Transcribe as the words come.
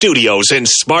Studios in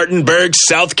Spartanburg,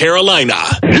 South Carolina.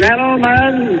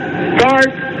 Gentlemen, start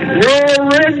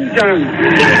your engines.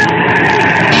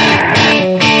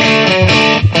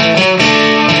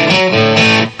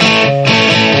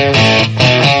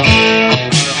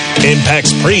 Impex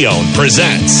Pre-Owned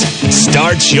presents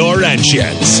Start Your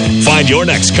Engines. Find your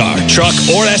next car, truck,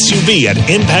 or SUV at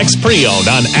Impex Pre-Owned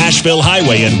on Asheville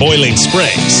Highway in Boiling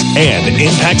Springs and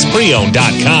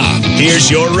ImpexPreowned.com. Here's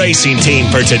your racing team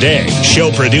for today.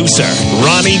 Show producer,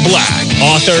 Ronnie Black.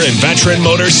 Author and veteran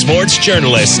motorsports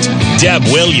journalist, Deb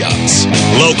Williams.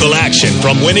 Local action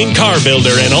from winning car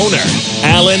builder and owner,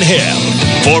 Alan Hill.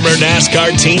 Former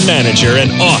NASCAR team manager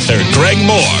and author, Greg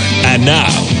Moore. And now,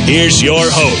 here's your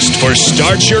host for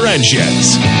Start Your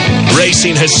Engines,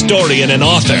 racing historian and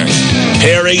author,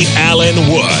 Harry Allen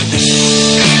Wood.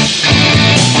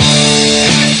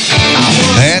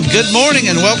 And good morning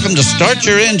and welcome to Start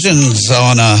Your Engines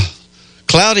on a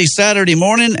cloudy Saturday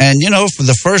morning. And, you know, for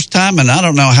the first time in I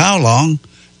don't know how long,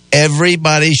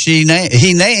 everybody he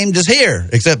named is here,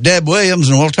 except Deb Williams,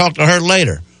 and we'll talk to her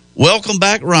later. Welcome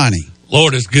back, Ronnie.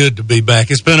 Lord, it's good to be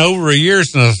back. It's been over a year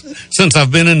since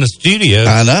I've been in the studio.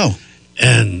 I know.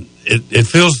 And it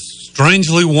feels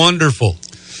strangely wonderful.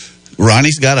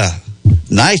 Ronnie's got a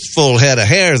nice full head of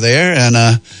hair there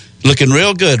and looking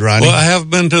real good, Ronnie. Well, I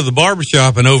haven't been to the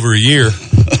barbershop in over a year.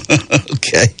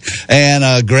 Okay.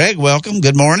 And Greg, welcome.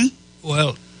 Good morning.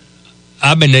 Well,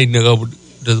 I've been needing to go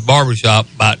to the barbershop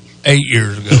about 8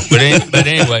 years ago. But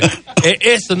anyway,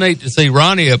 it's so neat to see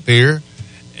Ronnie up here.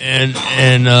 And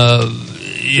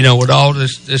you know, with all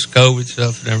this COVID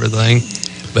stuff and everything,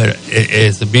 but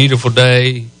it's a beautiful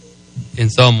day in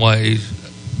some ways,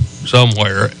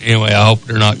 somewhere. Anyway, I hope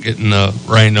they're not getting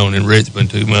rain on in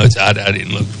Richmond too much. I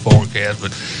didn't look at the forecast,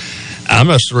 but I'm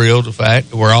just thrilled the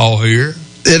fact that we're all here.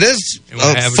 It is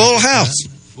a full house.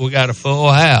 We got a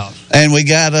full house. And we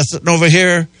got sitting over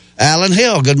here, Alan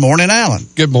Hill. Good morning, Alan.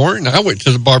 Good morning. I went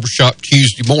to the barbershop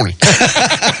Tuesday morning.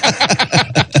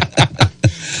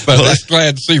 But I'm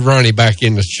glad to see Ronnie back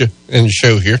in the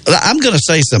show here. I'm going to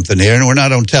say something here, and we're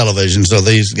not on television, so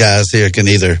these guys here can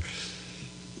either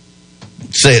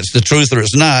say it's the truth or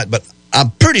it's not, but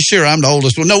I'm pretty sure I'm the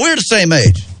oldest one. No, we're the same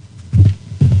age,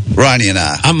 Ronnie and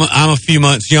I. I'm a few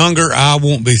months younger. I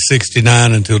won't be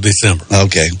 69 until December.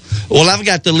 Okay. Well, I've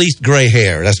got the least gray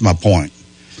hair. That's my point.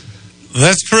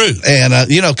 That's true. And,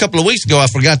 you know, a couple of weeks ago, I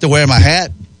forgot to wear my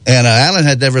hat. And Alan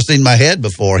had never seen my head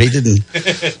before. He didn't.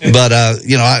 But,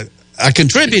 you know, I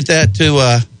contribute that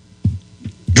to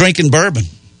drinking bourbon.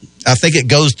 I think it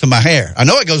goes to my hair. I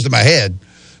know it goes to my head,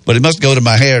 but it must go to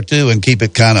my hair, too, and keep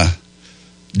it kind of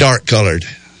dark colored.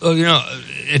 Well, you know,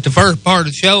 at the first part of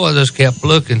the show, I just kept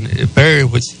looking at Perry,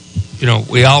 which, you know,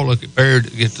 we all look at Perry to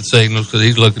get the signals because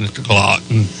he's looking at the clock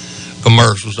and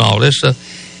commercials and all this stuff.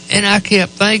 And I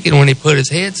kept thinking when he put his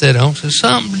headset on, said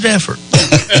something different.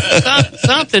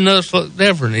 Something does look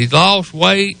different. He's lost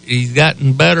weight. He's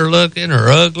gotten better looking or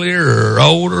uglier or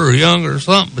older or younger or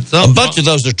something. But something. A bunch of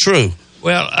those are true.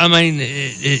 Well, I mean,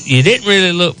 you didn't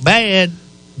really look bad,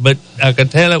 but I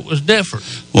could tell it was different.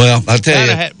 Well, I'll tell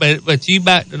you. But you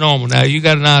back to normal now. You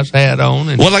got a nice hat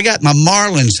on. Well, I got my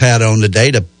Marlins hat on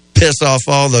today to piss off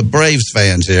all the Braves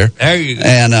fans here. There you go.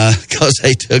 And because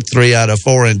they took 3 out of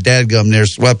 4 and dadgum near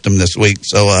swept them this week.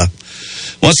 So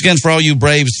once again, for all you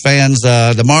Braves fans,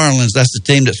 the Marlins, that's the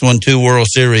team that's won 2 World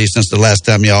Series since the last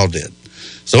time y'all did.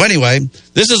 So anyway,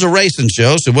 this is a racing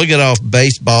show, so we'll get off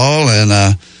baseball and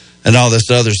all this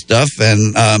other stuff.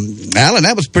 And Alan,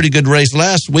 that was a pretty good race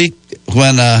last week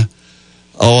when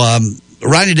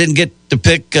Ronnie didn't get to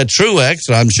pick Truex,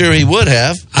 so I'm sure he would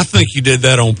have. I think you did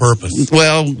that on purpose.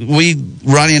 Well,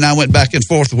 Ronnie and I went back and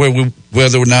forth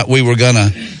whether or not we were going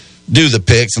to do the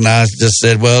picks, and I just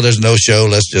said, well, there's no show.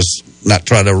 Let's just not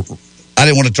try to – I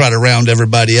didn't want to try to round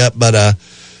everybody up, but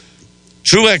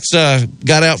Truex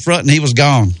got out front, and he was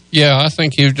gone. Yeah, I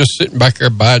think he was just sitting back there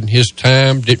biding his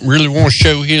time, didn't really want to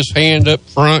show his hand up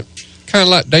front, kind of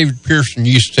like David Pearson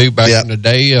used to back in the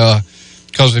day.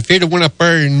 Because if he'd have went up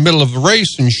there in the middle of the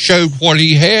race and showed what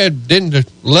he had, then the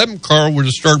 11 car would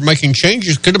have started making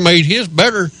changes, could have made his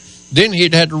better. Then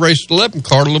he'd had to race the 11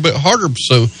 car a little bit harder.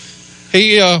 So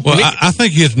he... I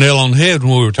think you hit the nail on the head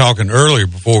when we were talking earlier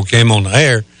before we came on the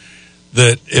air,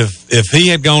 that if he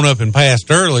had gone up and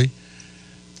passed early,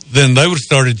 then they would have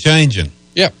started changing.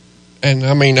 Yep. And,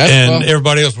 I mean...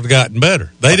 everybody else would have gotten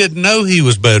better. They didn't know he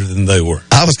was better than they were.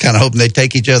 I was kind of hoping they'd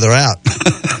take each other out.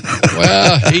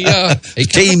 Well,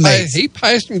 he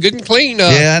passed him good and clean.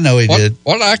 Yeah, I know he did.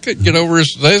 What I could get over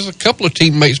is there's a couple of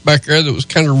teammates back there that was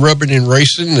kind of rubbing and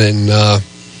racing, and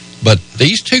but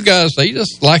these 2 guys, they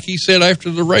just, like he said after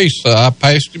the race, I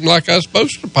passed him like I was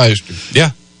supposed to pass him.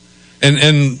 Yeah.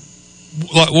 And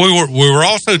like we were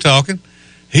also talking,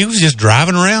 he was just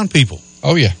driving around people.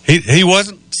 Oh yeah, he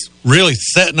wasn't really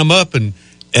setting them up and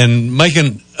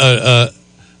making a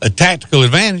tactical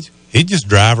advantage. He'd just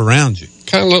drive around you.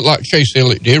 Kind of looked like Chase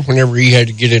Elliott did whenever he had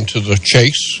to get into the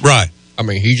chase. Right. I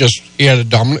mean, he had a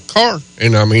dominant car,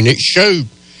 and I mean, it showed.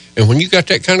 And when you got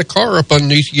that kind of car up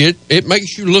underneath you, it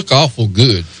makes you look awful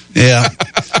good. Yeah.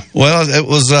 Well, it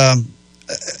was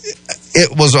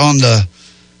on the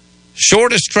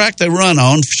shortest track they run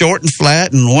on, short and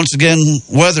flat, and once again,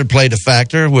 weather played a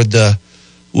factor with the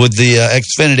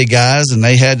Xfinity guys, and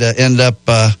they had to end up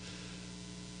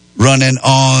running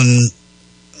on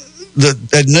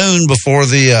at noon before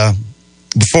the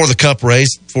Cup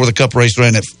race. Before the Cup race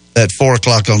ran at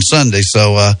 4:00 on Sunday,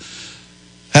 so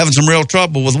having some real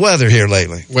trouble with weather here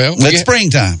lately. Well, it's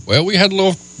springtime. Well, we had a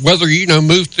little weather,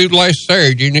 move through last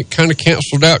Saturday, and it kind of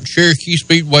canceled out Cherokee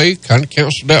Speedway, kind of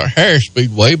canceled out Harris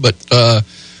Speedway, but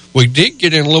we did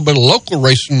get in a little bit of local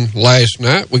racing last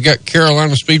night. We got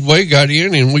Carolina Speedway got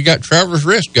in, and we got Travelers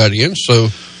Rest got in, so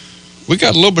we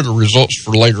got a little bit of results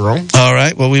for later on. All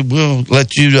right. Well, we'll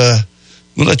let you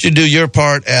do your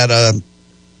part at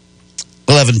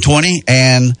 11:20,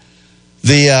 and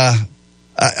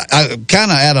I kind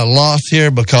of at a loss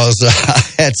here because I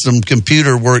had some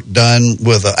computer work done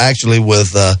with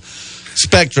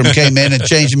Spectrum came in and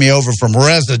changed me over from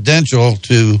residential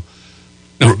to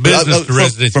business to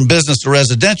residential. From business to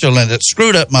residential, and it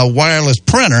screwed up my wireless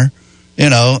printer.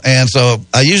 And so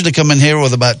I usually come in here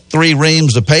with about 3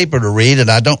 reams of paper to read, and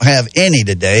I don't have any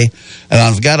today. And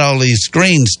I've got all these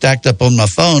screens stacked up on my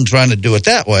phone trying to do it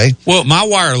that way. Well, my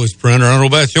wireless printer, I don't know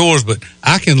about yours, but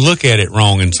I can look at it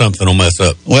wrong and something will mess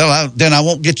up. Well, then I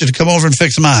won't get you to come over and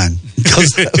fix mine,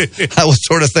 because I was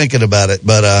sort of thinking about it.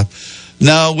 But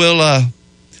no,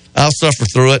 I'll suffer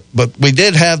through it. But we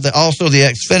did have also the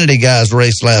Xfinity guys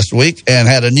race last week and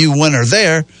had a new winner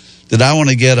there that I want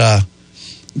to get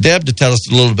Deb to tell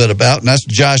us a little bit about, and that's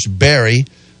Josh Berry.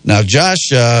 Now,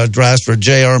 Josh drives for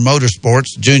JR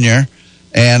Motorsports Jr.,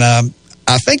 and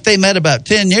I think they met about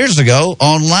 10 years ago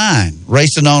online,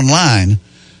 racing online.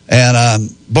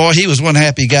 And, boy, he was one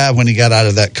happy guy when he got out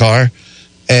of that car.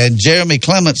 And Jeremy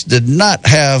Clements did not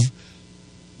have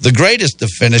the greatest of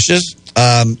finishes.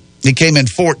 He came in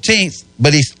 14th,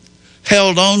 but he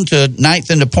held on to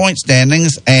 9th in the point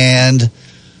standings and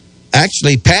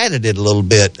actually padded it a little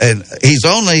bit, and he's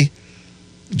only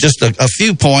just a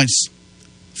few points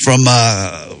from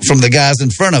the guys in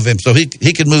front of him, so he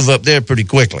could move up there pretty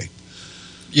quickly.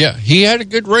 Yeah, he had a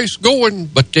good race going,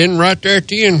 but then right there at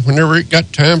the end, whenever it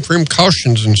got time for him,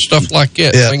 cautions and stuff like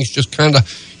that, things just kind of,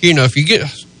 if you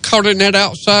get caught in that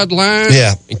outside line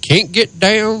and can't get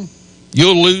down,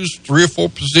 you'll lose 3 or 4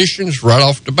 positions right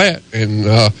off the bat.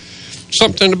 And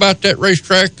something about that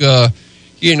racetrack, don't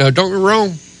get me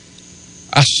wrong,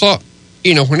 I saw,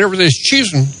 whenever they was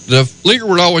choosing, the leader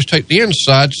would always take the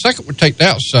inside, second would take the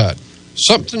outside.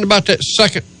 Something about that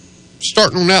second,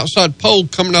 starting on the outside pole,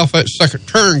 coming off that second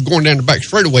turn, going down the back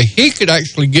straightaway, he could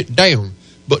actually get down,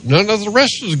 but none of the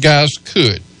rest of the guys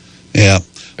could. Yeah.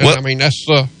 And I mean, that's...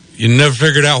 you never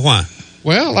figured out why?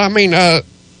 Well, I mean,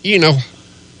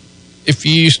 if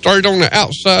you started on the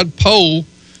outside pole,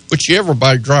 which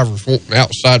everybody drivers want an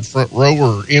outside front row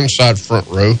or inside front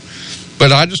row,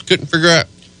 but I just couldn't figure out,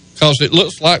 because it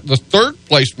looks like the third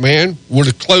place man would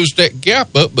have closed that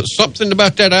gap up, but something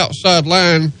about that outside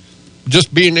line,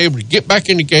 just being able to get back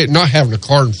in the gate, not having a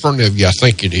car in front of you, I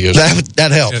think it is.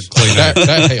 That helps.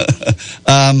 That helps.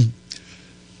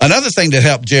 Another thing that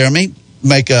helped Jeremy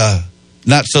make a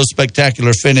not so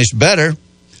spectacular finish better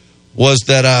was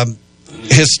that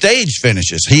his stage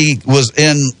finishes. He was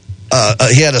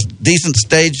he had a decent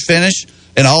stage finish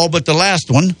in all but the last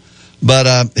one. But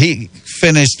he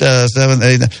finished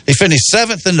He finished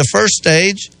 7th in the first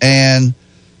stage and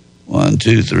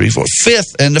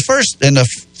 5th in the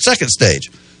second stage.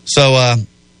 So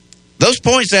those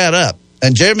points add up,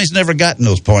 and Jeremy's never gotten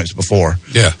those points before.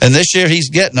 Yeah, and this year he's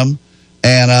getting them.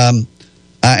 And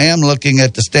I am looking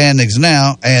at the standings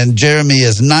now, and Jeremy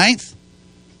is 9th,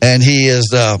 and he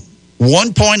is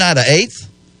 1 point out of 8th,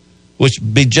 which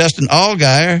would be Justin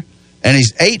Allgaier, and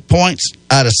he's 8 points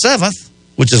out of 7th.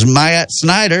 Which is Matt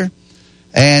Snyder,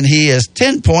 and he is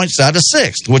 10 points out of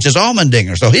 6th, which is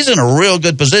Allmendinger. So he's in a real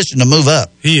good position to move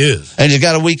up. He is. And he's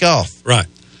got a week off. Right.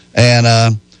 And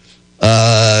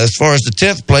as far as the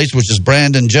 10th place, which is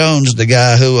Brandon Jones, the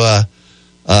guy who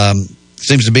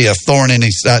seems to be a thorn in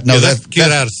his side. No, that's the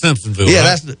kid out of Simpsonville. Yeah,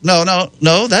 right? that's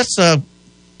no. That's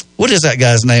what is that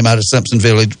guy's name out of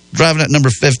Simpsonville? He's driving at number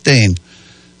 15.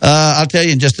 I'll tell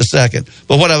you in just a second.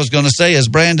 But what I was going to say is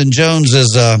Brandon Jones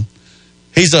is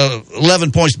he's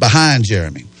 11 points behind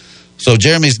Jeremy. So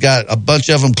Jeremy's got a bunch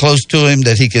of them close to him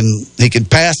that he can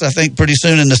pass, I think, pretty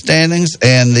soon in the standings,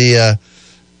 and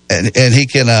and he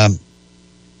can.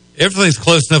 Everything's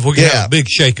close enough. We can have a big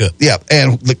shakeup. Yeah,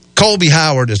 and Colby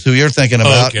Howard is who you're thinking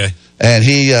about. Okay. And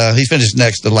he finished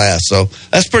next to last. So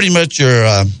that's pretty much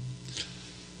your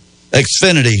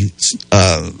Xfinity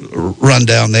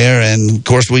rundown there. And of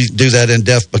course, we do that in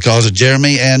depth because of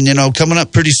Jeremy. And coming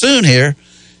up pretty soon here,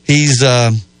 he's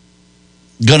going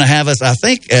to have us, I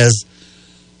think, as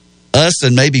us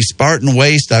and maybe Spartan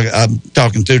Waste. I'm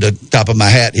talking through the top of my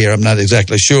hat here. I'm not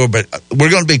exactly sure, but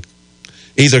we're going to be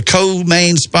either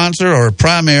co-main sponsor or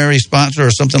primary sponsor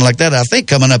or something like that, I think,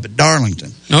 coming up at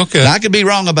Darlington. Okay. Now, I could be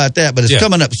wrong about that, but it's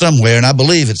coming up somewhere, and I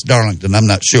believe it's Darlington. I'm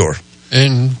not sure.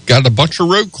 And got a bunch of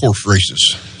road course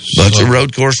races. Bunch of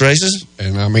road course races?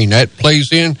 And, I mean, that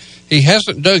plays in. He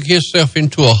hasn't dug himself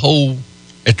into a hole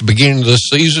at the beginning of the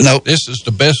season. Nope. This is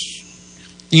the best,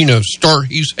 start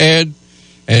he's had.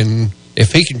 And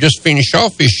if he can just finish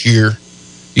off this year,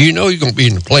 he's going to be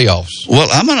in the playoffs. Well,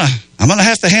 I'm gonna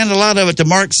have to hand a lot of it to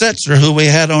Mark Setzer, who we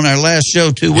had on our last show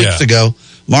 2 weeks ago.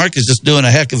 Mark is just doing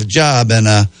a heck of a job,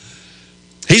 and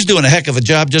he's doing a heck of a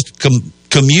job just to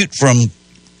commute from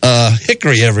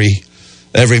Hickory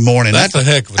every morning. That's a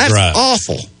heck of a drive. That's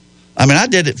awful. I mean, I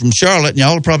did it from Charlotte, and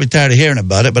y'all are probably tired of hearing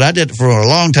about it, but I did it for a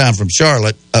long time from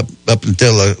Charlotte up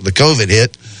until the COVID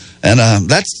hit, and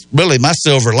that's really my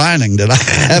silver lining that I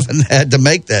haven't had to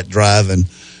make that drive, and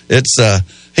it's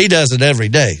he does it every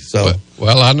day. So,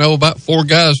 well, I know about 4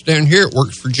 guys down here that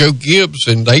works for Joe Gibbs,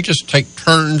 and they just take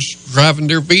turns driving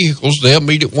their vehicles. They'll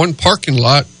meet at one parking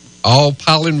lot, all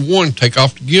pile in one, take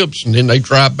off to Gibbs, and then they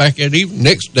drive back at even.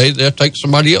 Next day, they'll take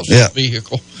somebody else's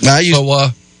vehicle.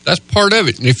 So that's part of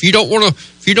it. And if you don't want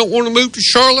to move to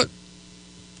Charlotte,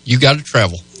 you got to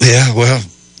travel. Yeah, well,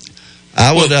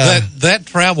 I would. That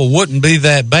travel wouldn't be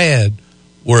that bad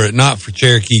were it not for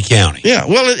Cherokee County. Yeah,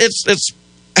 well, it's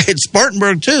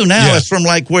Spartanburg too now. Yeah. It's from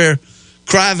like where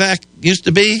Cryovac used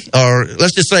to be, or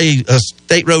let's just say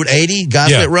State Road 80,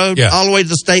 Gossett Road, all the way to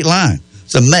the state line.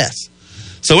 It's a mess.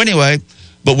 So anyway,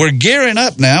 but we're gearing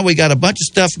up now. We got a bunch of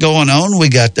stuff going on. We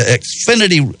got the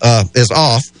Xfinity is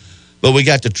off, but we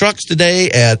got the trucks today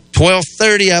at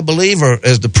 12:30, I believe, or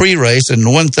as the pre-race, and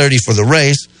 1:30 for the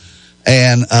race.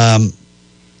 And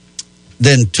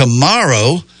then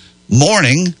tomorrow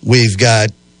morning, we've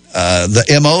got the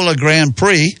Imola Grand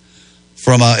Prix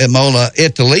from Imola,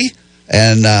 Italy.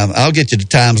 And I'll get you the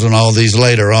times on all these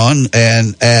later on.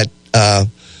 And at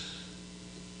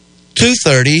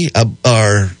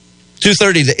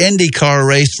 2:30, the IndyCar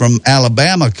race from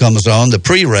Alabama comes on, the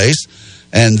pre-race,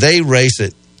 and they race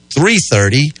at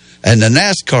 3:30. And the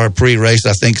NASCAR pre-race,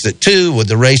 I think, is at 2 with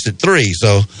the race at 3.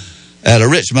 So at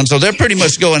Richmond. So they're pretty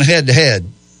much going head-to-head.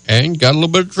 And got a little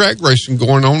bit of drag racing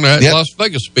going on at Las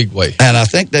Vegas Speedway. And I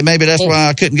think that maybe that's why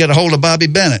I couldn't get a hold of Bobby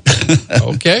Bennett.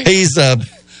 Okay. He's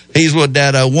with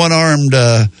that one-armed,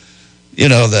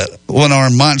 that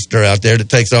one-armed monster out there that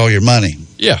takes all your money.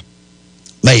 Yeah.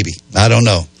 Maybe. I don't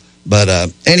know.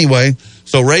 But anyway,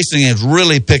 so racing is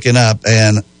really picking up,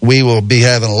 and we will be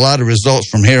having a lot of results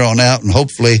from here on out, and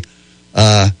hopefully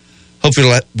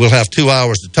we'll have 2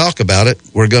 hours to talk about it.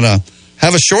 We're going to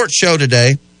have a short show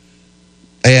today.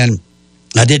 And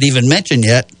I didn't even mention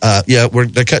yet,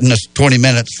 they're cutting us 20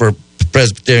 minutes for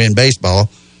Presbyterian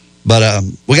baseball. But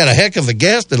we got a heck of a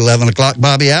guest at 11 o'clock,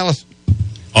 Bobby Allison.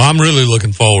 Oh, I'm really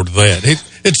looking forward to that.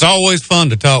 It's always fun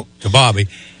to talk to Bobby.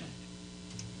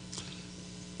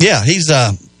 Yeah, he's,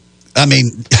 how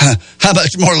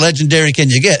much more legendary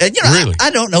can you get? And, really? I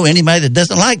don't know anybody that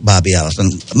doesn't like Bobby Allison.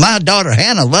 My daughter,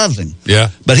 Hannah, loves him. Yeah.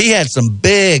 But he had some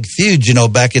big feuds,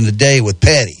 back in the day with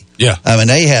Petty. Yeah. I mean,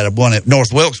 they had one at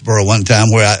North Wilkesboro one time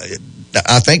where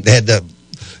I think they had to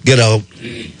get a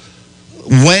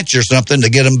winch or something to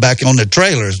get them back on the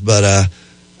trailers. But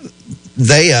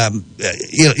they,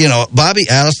 Bobby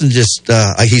Allison just,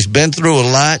 he's been through a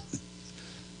lot.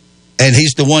 And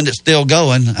he's the one that's still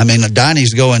going. I mean,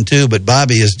 Donnie's going too, but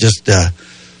Bobby is just, 5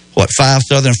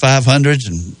 Southern 500s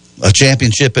and a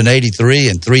championship in 83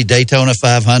 and 3 Daytona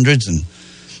 500s and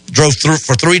drove through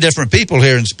for 3 different people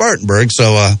here in Spartanburg.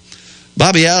 So,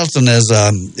 Bobby Allison is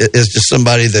just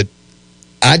somebody that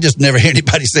I just never hear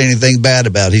anybody say anything bad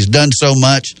about. He's done so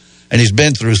much, and he's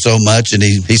been through so much, and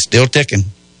he's still ticking.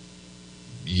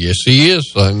 Yes, he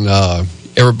is. And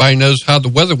everybody knows how the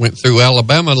weather went through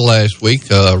Alabama last week.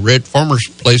 Red Farmer's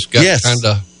place got kind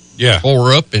of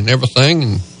tore up and everything,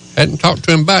 and hadn't talked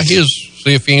to him about see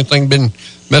if anything been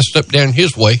messed up down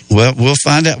his way. Well, we'll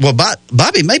find out. Well,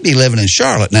 Bobby may be living in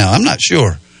Charlotte now. I'm not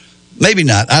sure. Maybe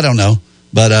not. I don't know.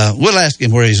 But we'll ask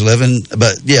him where he's living.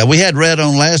 But, yeah, we had Red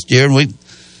on last year, and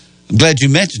I'm glad you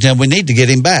mentioned him. We need to get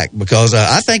him back because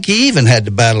I think he even had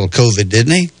to battle COVID,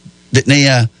 didn't he? Didn't he?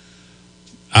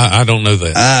 I don't know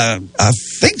that. I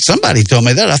think somebody told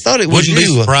me that. I thought it was you.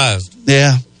 Wouldn't be surprised.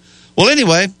 Yeah. Well,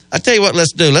 anyway, I tell you what,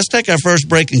 let's do. Let's take our first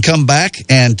break and come back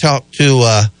and talk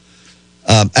to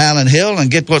Alan Hill and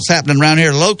get what's happening around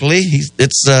here locally.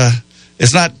 It's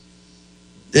not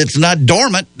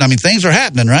dormant. I mean, things are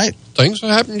happening, right? Things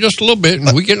are happening just a little bit, and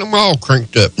we're getting them all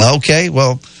cranked up. Okay,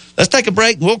 well, let's take a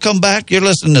break. We'll come back. You're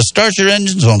listening to Start Your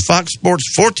Engines on Fox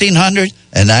Sports 1400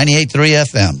 and 98.3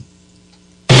 FM.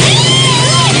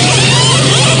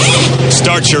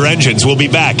 Start Your Engines will be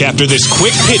back after this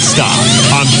quick pit stop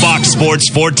on Fox Sports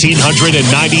 1400 and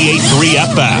 98.3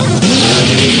 FM.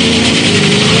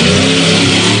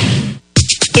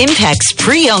 Impex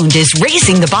Pre-Owned is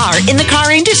raising the bar in the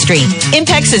car industry.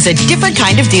 Impex is a different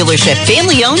kind of dealership,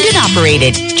 family-owned and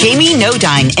operated. Jamie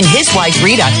Nodine and his wife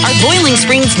Rita are Boiling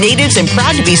Springs natives and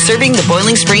proud to be serving the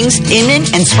Boiling Springs, Inman,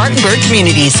 and Spartanburg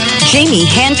communities. Jamie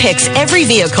handpicks every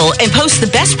vehicle and posts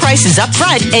the best prices up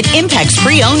front at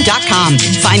ImpexPreowned.com.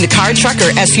 Find the car, truck,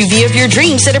 or SUV of your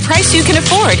dreams at a price you can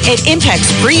afford at Impex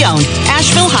Pre-Owned,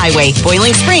 Asheville Highway,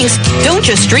 Boiling Springs. Don't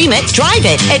just dream it, drive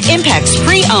it at Impex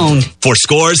Pre-Owned. For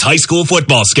scores, high school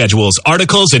football schedules,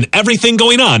 articles, and everything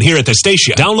going on here at the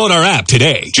station, download our app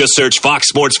today. Just search Fox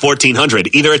Sports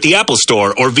 1400 either at the Apple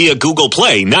Store or via Google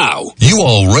Play now. You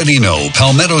already know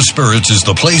Palmetto Spirits is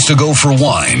the place to go for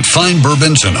wine, fine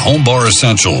bourbons, and home bar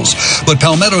essentials. But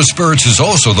Palmetto Spirits is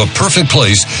also the perfect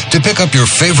place to pick up your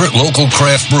favorite local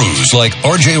craft brews like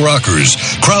RJ Rockers,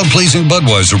 crowd-pleasing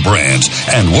Budweiser brands,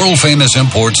 and world-famous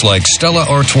imports like Stella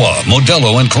Artois,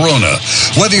 Modelo, and Corona.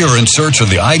 Whether you're in search of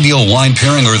the ideal wine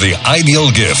pairing or the ideal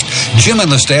gift, Jim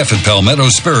and the staff at Palmetto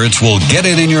Spirits will get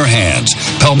it in your hands.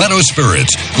 Palmetto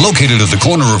Spirits, located at the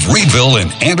corner of Reedville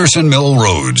and Anderson Mill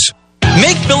Roads.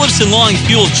 Make Phillips & Long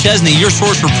Fuel Chesney your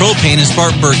source for propane in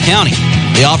Spartanburg County.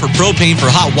 They offer propane for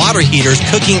hot water heaters,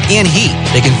 cooking, and heat.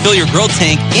 They can fill your grill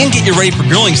tank and get you ready for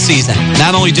grilling season.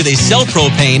 Not only do they sell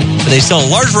propane, but they sell a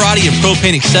large variety of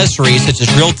propane accessories such as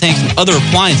grill tanks and other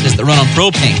appliances that run on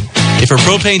propane. If your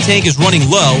propane tank is running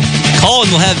low, call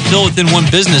and they'll have it filled within one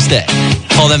business day.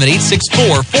 Call them at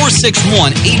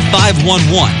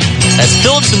 864-461-8511. That's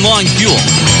Phillips & Long Fuel,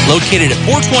 located at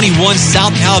 421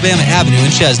 South Alabama Avenue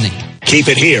in Chesney. Keep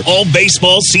it here all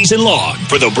baseball season long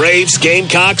for the Braves,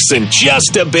 Gamecocks, and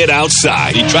just a bit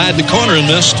outside. He tried the corner and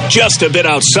missed. Just a Bit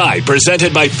Outside,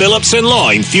 presented by Phillips &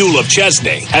 Law Fuel of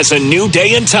Chesney, has a new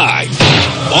day and time.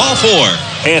 All four.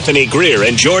 Anthony Greer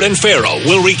and Jordan Farrell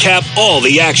will recap all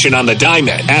the action on the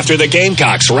diamond after the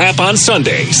Gamecocks wrap on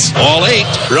Sundays. All eight.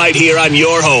 Right here on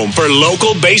your home for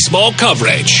local baseball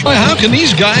coverage. Well, how can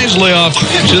these guys lay off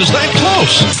pitches that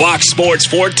close? Fox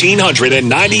Sports 1400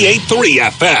 and 98.3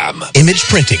 FM. Image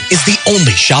Printing is the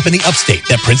only shop in the upstate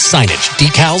that prints signage,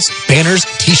 decals, banners,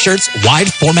 t-shirts,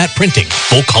 wide format printing,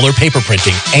 full color paper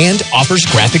printing, and offers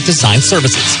graphic design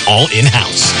services, all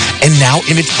in-house. And now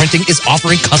Image Printing is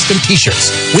offering custom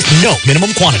t-shirts with no minimum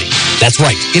quantity. That's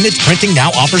right, Image Printing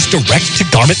now offers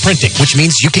direct-to-garment printing, which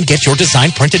means you can get your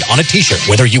design printed on a t-shirt,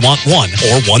 whether you want 1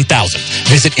 or 1,000.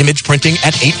 Visit Image Printing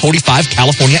at 845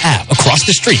 California Ave, across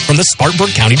the street from the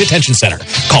Spartanburg County Detention Center.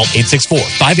 Call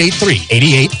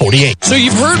 864-583-8848. So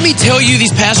you've heard me tell you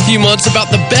these past few months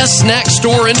about the best snack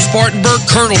store in Spartanburg,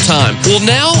 Colonel Time. Well,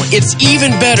 now it's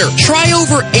even better. Try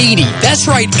over 80. That's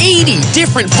right, 80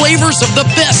 different flavors of the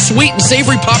best sweet and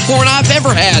savory popcorn I've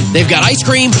ever had. They've got ice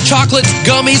cream, chocolates,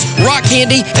 gummies, rock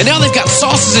candy, and now they've got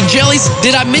sauces and jellies.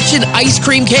 Did I mention ice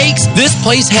cream cakes? This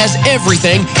place has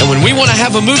everything. And when we want to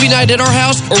have a movie night at our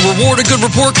house, or reward a good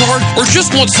report card, or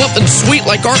just want something sweet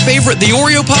like our favorite, the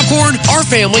Oreo popcorn, our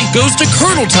family goes to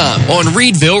Colonel Time on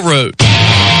Reedville Road.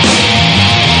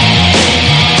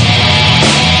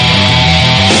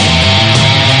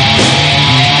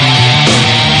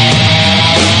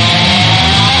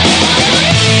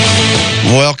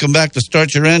 Welcome back to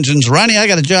Start Your Engines. Ronnie, I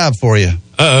got a job for you.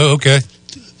 Oh, okay.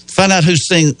 Find out who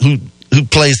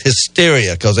plays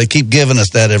Hysteria, because they keep giving us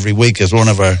that every week as one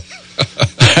of our...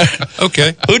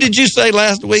 Okay. Who did you say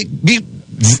last week?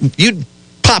 You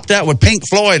popped out with Pink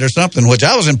Floyd or something, which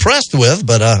I was impressed with,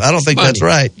 but I don't think that's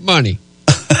right. Money.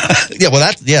 Yeah, well,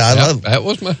 I love that.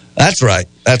 Was my... That's right.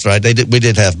 We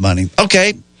did have money.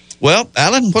 Okay. Well,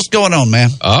 Alan, what's going on,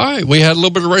 man? All right. We had a little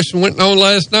bit of racing went on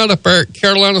last night up there at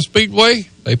Carolina Speedway.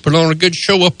 They put on a good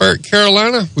show up there at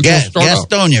Carolina. We're going to start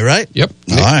Gastonia, right? Yep.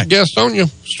 All right. Gastonia.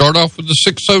 Start off with the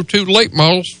 602 late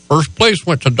models. First place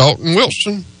went to Dalton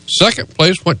Wilson. Second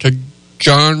place went to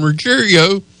John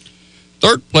Ruggiero.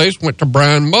 Third place went to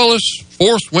Brian Mullis.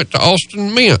 Fourth went to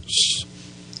Austin Mintz.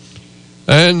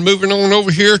 And moving on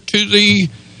over here to the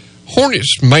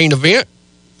Hornets main event.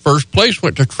 First place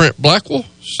went to Trent Blackwell.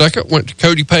 Second went to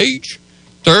Cody Page.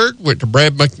 Third went to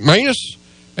Brad McManus.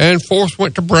 And fourth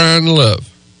went to Brian Love.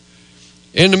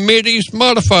 In the Mid-East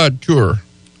Modified Tour,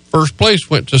 first place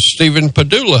went to Stephen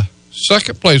Padula.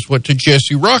 Second place went to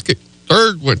Jesse Rocket.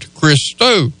 Third went to Chris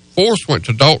Stowe. Fourth went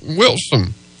to Dalton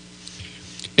Wilson.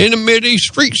 In the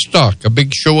Mid-East Street Stock, a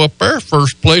big show up there.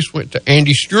 First place went to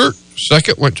Andy Stewart.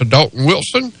 Second went to Dalton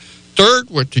Wilson. Third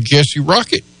went to Jesse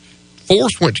Rocket.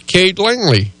 Fourth went to Cade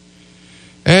Langley.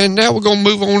 And now we're going to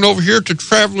move on over here to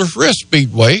Travelers Rest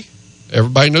Speedway.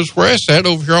 Everybody knows where that's at,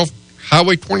 over here off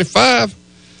Highway 25.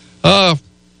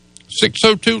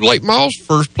 602 late miles.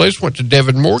 First place went to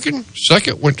Devin Morgan.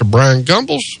 Second went to Brian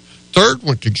Gumbles. Third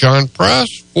went to John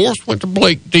Price. Fourth went to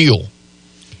Blake Deal.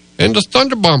 And the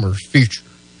Thunder Bombers feature.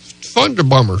 Thunder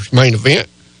Bombers main event.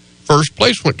 First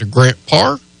place went to Grant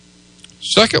Parr.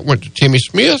 Second went to Timmy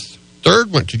Smith.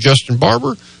 Third went to Justin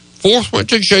Barber. Fourth went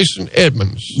to Jason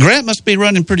Edmonds. Grant must be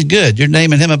running pretty good. You're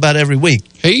naming him about every week.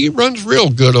 He runs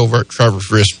real good over at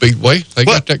Traverse Rest Speedway. They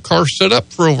got that car set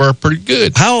up for over there pretty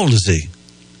good. How old is he?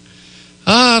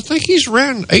 I think he's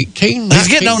around 18. 19. He's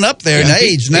getting on up there in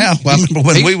age now. I remember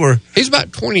when we were... He's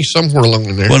about 20 somewhere along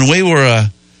in there. When we were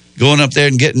going up there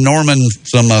and getting Norman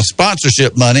some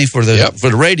sponsorship money for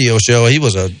the radio show, he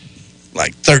was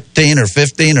like 13 or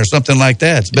 15 or something like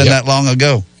that. It's been that long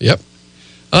ago. Yep.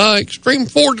 Extreme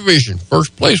 4 division.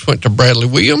 First place went to Bradley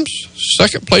Williams.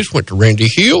 Second place went to Randy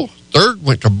Hill. Third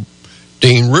went to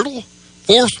Dean Riddle.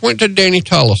 Fourth went to Danny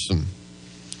Tollison.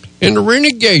 In the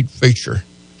Renegade feature,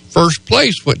 first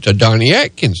place went to Donnie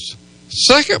Atkins.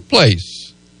 Second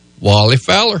place, Wally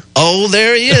Fowler. Oh,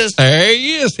 there he is. There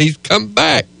he is. He's come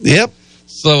back. Yep.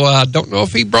 So I don't know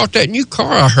if he brought that new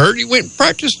car. I heard he went and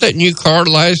practiced that new car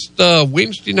last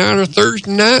Wednesday night or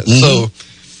Thursday night. Mm-hmm. So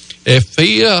if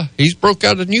he's broke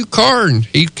out a new car and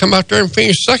he'd come out there and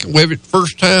finish second with it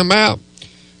first time out,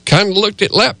 kind of looked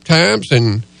at lap times,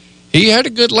 and he had a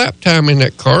good lap time in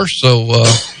that car. So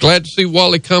glad to see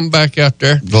Wally come back out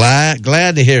there. Glad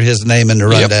to hear his name in the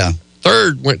rundown. Yep.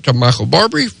 Third went to Michael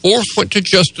Barbary. Fourth went to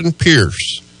Justin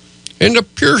Pierce. In the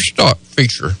Pure Stock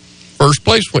feature, first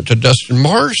place went to Dustin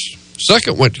Morris.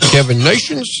 Second went to Kevin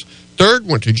Nations. Third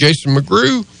went to Jason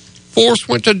McGrew. Fourth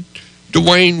went to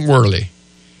Dwayne Worley.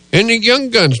 In the Young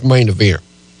Guns main event,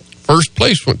 first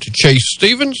place went to Chase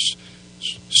Stevens.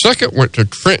 Second went to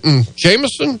Trenton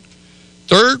Jameson.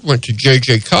 Third went to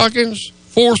J.J. Coggins.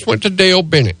 Fourth went to Dale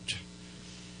Bennett.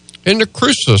 In the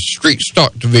Crusoe Street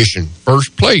Stock division,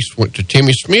 first place went to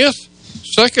Timmy Smith.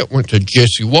 Second went to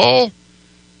Jesse Wall.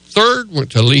 Third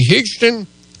went to Lee Higston.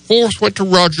 Fourth went to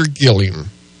Roger Gilliam.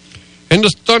 In the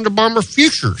Thunder Bomber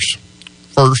Futures,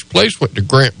 first place went to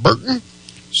Grant Burton.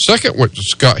 Second went to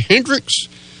Scott Hendricks.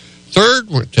 Third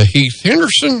went to Heath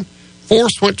Henderson.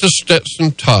 Fourth went to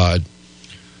Stetson Todd.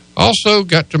 Also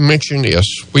got to mention this.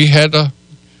 We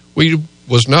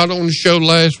was not on the show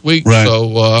last week, right.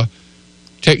 So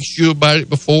text you about it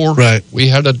before. Right. We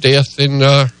had a death in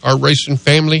our racing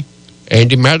family.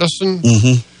 Andy Madison,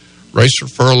 racer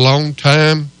for a long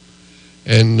time,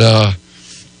 and done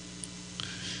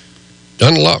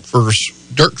a lot for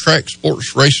dirt track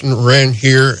sports racing around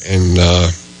here, and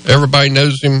everybody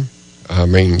knows him. I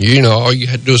mean, all you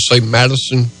had to do is say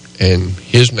Madison, and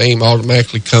his name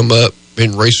automatically come up.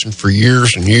 Been racing for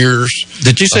years and years.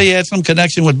 Did you say you had some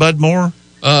connection with Bud Moore?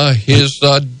 His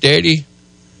daddy,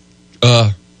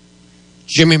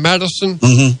 Jimmy Madison,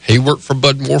 he worked for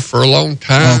Bud Moore for a long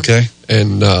time. Okay.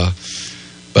 And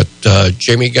but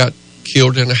Jimmy got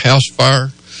killed in a house fire.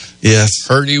 Yes.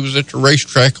 Heard he was at the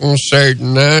racetrack on Saturday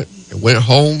night and went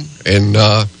home and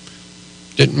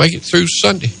didn't make it through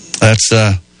Sunday. That's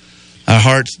our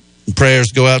hearts and prayers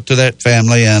go out to that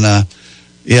family. And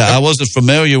I wasn't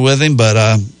familiar with him,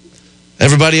 but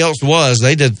everybody else was.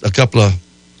 They did a couple of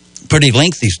pretty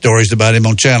lengthy stories about him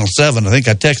on Channel 7. I think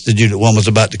I texted you that one was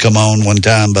about to come on one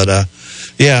time, but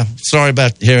sorry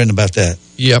about hearing about that.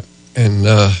 Yep. And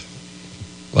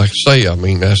like I say, I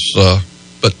mean, that's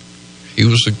but he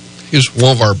was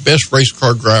one of our best race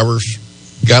car drivers.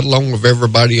 Got along with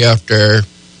everybody out there,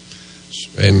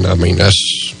 and I mean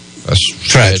that's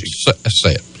tragic. That's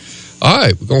sad. All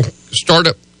right, we're gonna start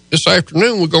up this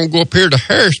afternoon. We're gonna go up here to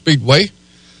Harris Speedway.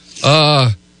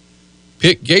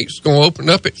 Pit gate's gonna open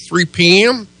up at 3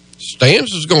 p.m.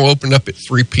 Stands is gonna open up at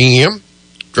 3 p.m.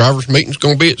 Drivers meeting's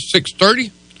gonna be at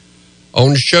 6:30. On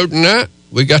the show tonight,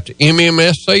 we got the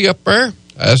MMSA up there.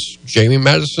 That's Jamie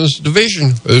Madison's division.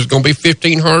 It was going to be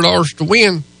 $1,500 to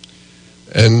win.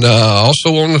 And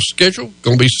also on the schedule,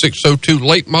 going to be 602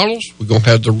 late models. We're going to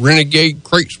have the Renegade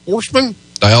Crate Sportsman,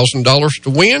 $1,000 to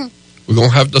win. We're going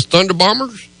to have the Thunder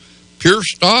Bombers, pure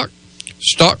stock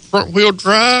front wheel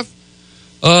drive,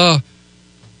 the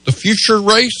Future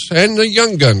race, and the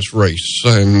Young Guns race.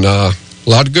 And a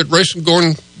lot of good racing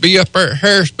going to be up there at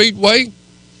Harris Speedway.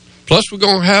 Plus, we're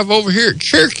going to have over here at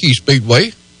Cherokee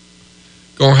Speedway,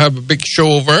 going to have a big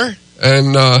show over there.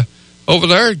 And over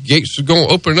there, gates are going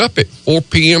to open up at 4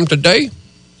 p.m. today,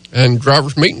 and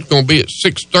drivers' meeting is going to be at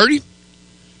 6:30,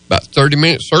 about 30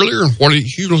 minutes earlier than what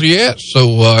it's usually at.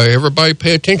 So everybody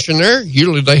pay attention there.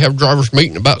 Usually they have drivers'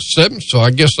 meeting about 7, so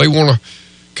I guess they want to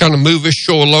kind of move this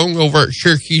show along over at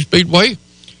Cherokee Speedway.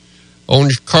 On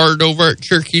your card over at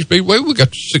Cherokee Speedway, we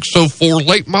got the 604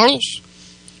 late models.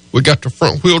 We got the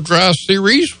front-wheel drive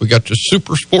series. We got the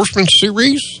Super Sportsman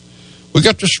series. We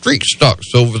got the street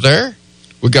stocks over there.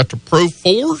 We got the Pro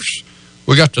 4s,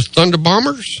 we got the Thunder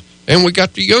Bombers, and we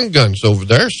got the Young Guns over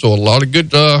there. So a lot of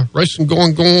good racing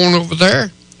going on over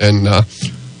there. And I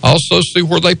also see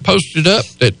where they posted up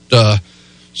that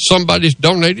somebody's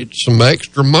donated some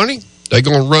extra money. They're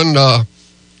going to run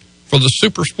for the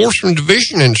Super Sportsman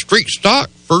division and street stock.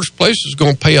 First place is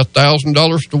going to pay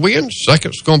 $1,000 to win.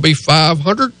 Second's going to be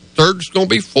 $500. Third's going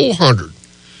to be $400.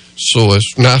 So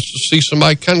it's nice to see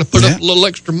somebody kind of put up a little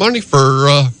extra money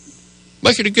for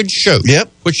make it a good show.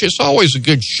 Yep. Which is always a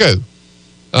good show.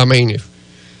 I mean,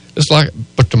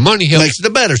 but the money helps. Makes it a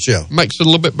better show. Makes it a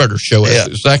little bit better show. That's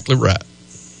exactly right.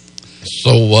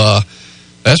 So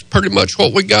that's pretty much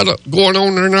what we got going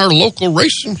on in our local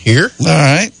racing here. All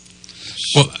right.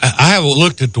 Well, I haven't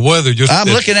looked at the weather. I'm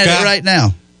looking at it right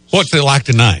now. What's it like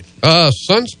tonight?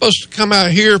 Sun's supposed to come out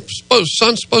here.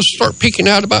 Sun's supposed to start peeking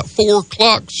out about 4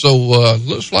 o'clock. So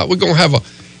looks like we're going to have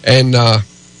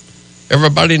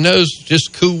everybody knows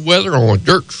just cool weather on a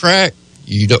dirt track.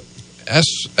 We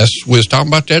was talking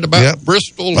about that about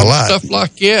Bristol and stuff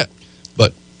like that.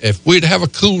 But if we'd have a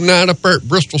cool night up there at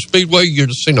Bristol Speedway, you'd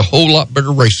have seen a whole lot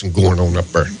better racing going on up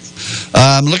there.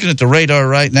 I'm looking at the radar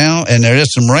right now, and there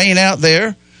is some rain out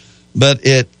there, but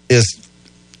it is,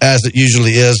 as it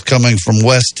usually is, coming from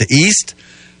west to east.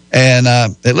 And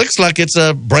it looks like it's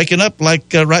breaking up right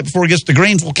before it gets to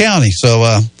Greenville County. So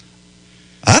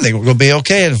I think we're going to be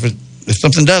okay. If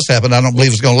something does happen, I don't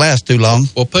believe it's going to last too long.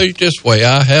 Well, put it this way.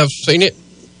 I have seen it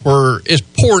where it's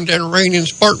pouring down rain in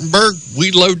Spartanburg. We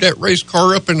load that race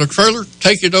car up in the trailer,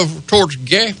 take it over towards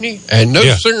Gaffney, and no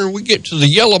sooner we get to the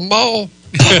Yellow Mall,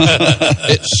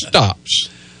 it stops.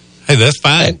 Hey, that's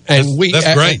fine.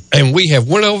 That's great. And we have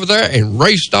went over there and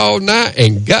raced all night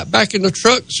and got back in the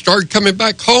truck, started coming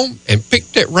back home, and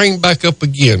picked that rain back up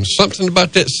again. Something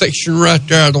about that section right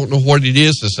there, I don't know what it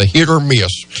is. It's a hit or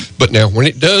miss. But now when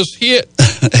it does hit...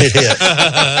 it hit.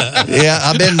 Yeah,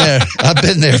 I've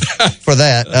been there for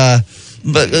that.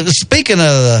 But speaking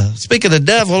of the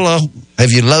devil,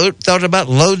 have you thought about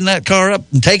loading that car up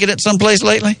and taking it someplace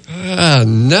lately?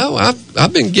 No,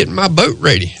 I've been getting my boat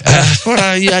ready. That's what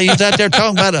I was out there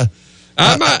talking about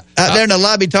out there in the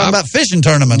lobby talking about fishing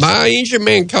tournaments. My engine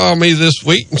man called me this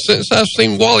week, and since I've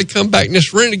seen Wally come back in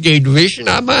this Renegade division,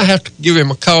 I might have to give him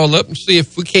a call up and see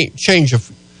if we can't change a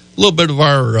little bit of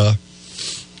our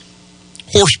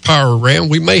horsepower around.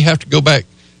 We may have to go back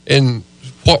and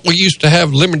what we used to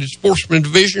have limited sportsman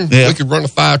division. Yeah. We could run a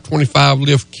 525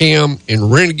 lift cam. In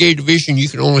Renegade division, you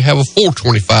can only have a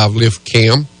 425 lift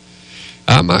cam.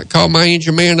 I might call my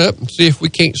engine man up and see if we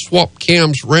can't swap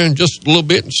cams around just a little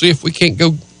bit and see if we can't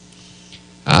go.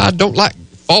 I don't like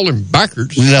falling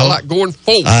backwards. No, I like going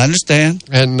forward. I understand.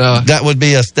 And that would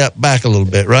be a step back a little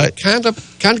bit, right? Kind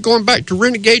of going back to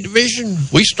Renegade division.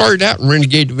 We started out in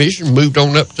Renegade division, moved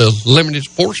on up to limited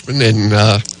sportsman, and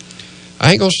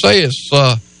I ain't gonna say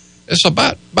it's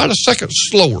about a second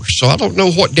slower. So I don't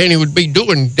know what Danny would be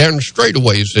doing down the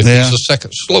straightaways if he's a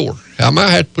second slower. I might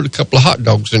have to put a couple of hot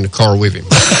dogs in the car with him.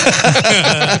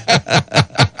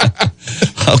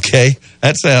 Okay,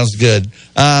 that sounds good.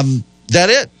 That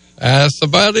it? That's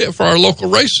about it for our local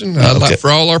racing. I'd like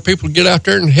for all our people to get out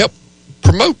there and help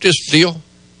promote this deal.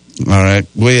 All right.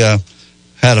 We had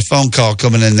a phone call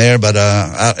coming in there, but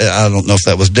I don't know if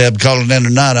that was Deb calling in or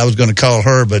not. I was going to call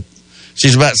her, but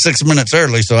she's about 6 minutes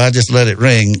early, so I just let it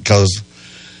ring because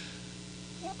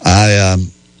I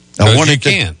wanted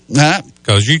to.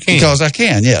 Because you can. Because I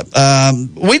can, yeah.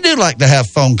 We do like to have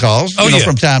phone calls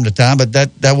from time to time, but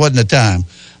that wasn't the time.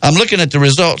 I'm looking at the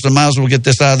results. I might as well get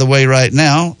this out of the way right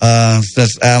now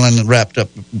since Alan wrapped up,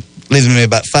 leaving me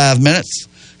about 5 minutes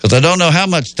because I don't know how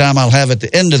much time I'll have at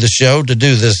the end of the show to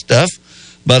do this stuff.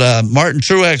 But Martin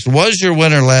Truex was your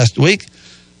winner last week.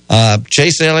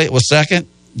 Chase Elliott was second.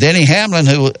 Denny Hamlin,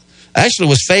 who Actually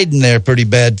was fading there pretty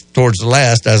bad towards the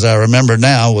last, as I remember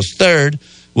now, was third.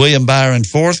 William Byron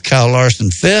fourth. Kyle Larson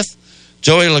fifth.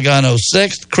 Joey Logano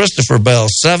sixth. Christopher Bell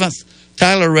seventh.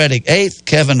 Tyler Reddick eighth.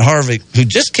 Kevin Harvick, who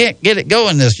just can't get it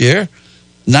going this year,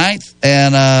 ninth.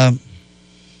 And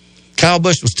Kyle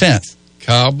Busch was 10th.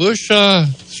 Kyle Busch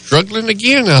struggling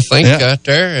again, I think, out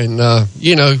there. And,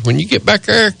 when you get back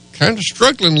there kind of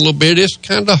struggling a little bit, it's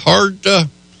kind of hard to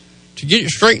get it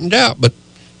straightened out. But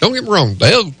don't get me wrong,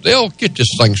 they'll get this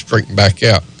thing straightened back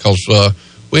out, because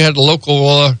we had a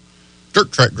local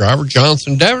dirt track driver,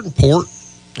 Jonathan Davenport,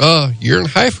 a year and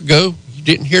a half ago. You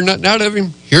didn't hear nothing out of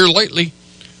him here lately.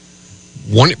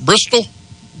 Won at Bristol,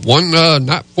 won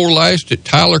night before last at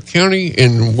Tyler County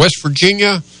in West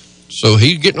Virginia. So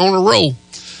he's getting on a roll.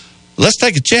 Let's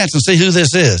take a chance and see who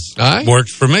this is. All right.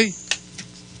 Works for me.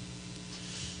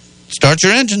 Start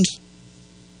your engines.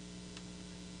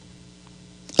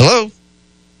 Hello?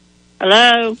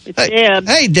 Hello, it's Deb.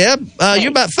 Hey, Deb.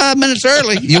 You're about 5 minutes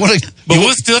early. You want to? But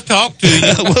we'll still talk to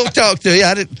you. We'll talk to you.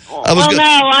 No,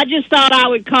 I just thought I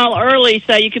would call early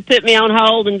so you could put me on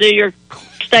hold and do your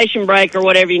station break or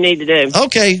whatever you need to do.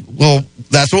 Okay, well,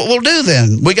 that's what we'll do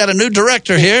then. We got a new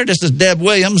director here. This is Deb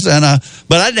Williams,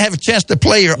 but I didn't have a chance to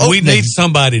play your opening. We need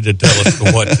somebody to tell us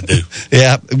what to do.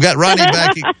 Yeah, we've got Ronnie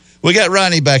back. We got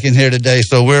Ronnie back in here today,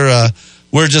 so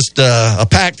we're just a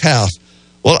packed house.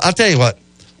 Well, I'll tell you what.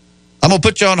 I'm gonna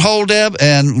put you on hold, Deb,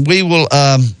 and we will.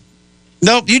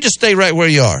 No, you just stay right where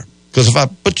you are. Because if I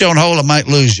put you on hold, I might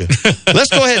lose you. Let's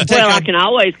go ahead and take I can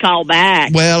always call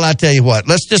back. Well, I tell you what.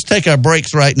 Let's just take our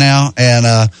breaks right now.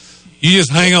 And you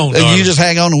just hang on. You just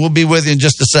hang on, and we'll be with you in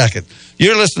just a second.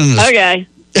 You're listening to... Okay.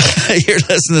 You're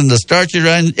listening to Start Your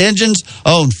Engines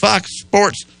on Fox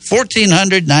Sports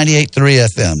 1498.3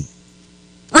 FM.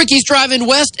 Ricky's Drive-In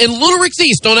West and Little Rick's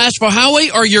East on Asheville Highway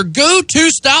are your go-to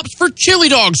stops for chili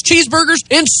dogs, cheeseburgers,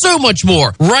 and so much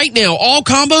more. Right now, all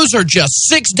combos are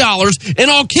just $6, and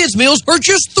all kids' meals are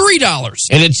just $3.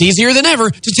 And it's easier than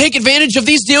ever to take advantage of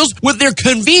these deals with their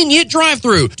convenient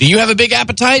drive-thru. Do you have a big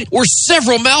appetite or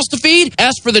several mouths to feed?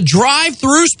 Ask for the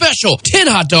drive-thru special. 10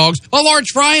 hot dogs, a large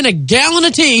fry, and a gallon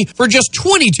of tea for just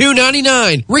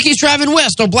 $22.99. Ricky's Drive-In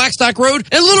West on Blackstock Road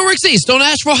and Little Rick's East on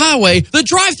Asheville Highway. The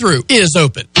drive-thru is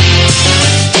open.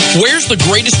 Where's the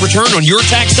greatest return on your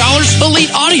tax dollars? Elite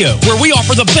Audio, where we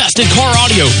offer the best in car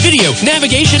audio, video,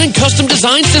 navigation, and custom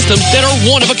design systems that are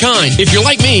one of a kind. If you're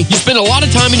like me, you spend a lot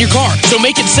of time in your car, so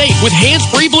make it safe with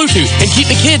hands-free Bluetooth and keep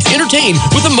the kids entertained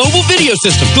with a mobile video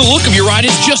system. The look of your ride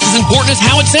is just as important as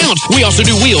how it sounds. We also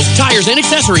do wheels, tires, and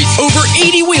accessories. Over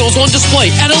 80 wheels on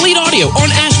display at Elite Audio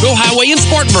on Asheville Highway in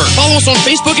Spartanburg. Follow us on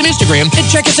Facebook and Instagram, and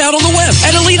check us out on the web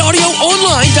at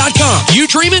EliteAudioOnline.com. You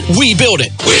dream it, we build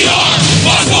it. We are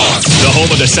Fox Sports. The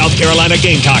home of the South Carolina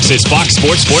Gamecocks is Fox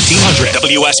Sports 1400.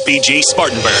 WSBG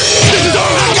Spartanburg.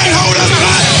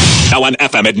 Now on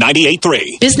FM at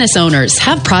 98.3. Business owners,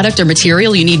 have product or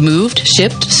material you need moved,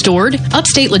 shipped, stored?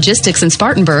 Upstate Logistics in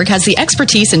Spartanburg has the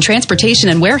expertise in transportation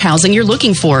and warehousing you're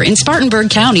looking for in Spartanburg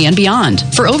County and beyond.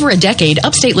 For over a decade,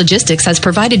 Upstate Logistics has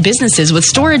provided businesses with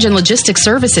storage and logistics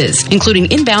services,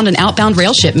 including inbound and outbound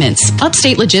rail shipments.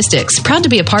 Upstate Logistics, proud to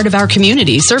be a part of our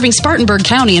community, serving Spartanburg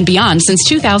County and beyond since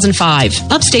 2005.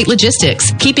 Upstate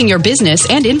Logistics, keeping your business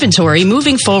and inventory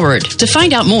moving forward. To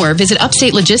find out more, visit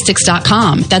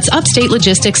upstatelogistics.com. That's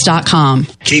upstatelogistics.com.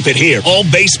 Keep it here all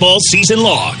baseball season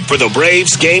long for the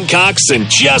Braves, Gamecocks, and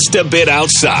Just a Bit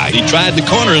Outside. He tried the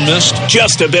corner and missed.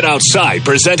 Just a Bit Outside,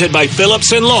 presented by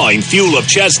Phillips & Loyne Fuel of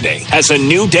Chesney, has a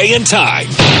new day and time.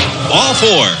 All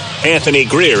four. Anthony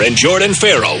Greer and Jordan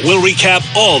Farrell will recap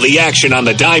all the action on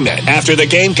the diamond after the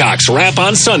Gamecocks wrap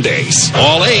on Sundays.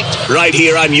 All eight. Right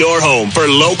here on your home for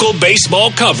local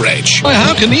baseball coverage. Well,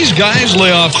 how can these guys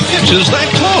lay off pitches that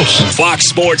close? Fox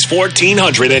Sports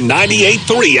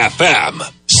 1498.3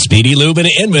 FM. Speedy Lube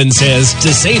in Inman says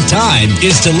to save time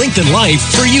is to lengthen life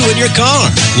for you and your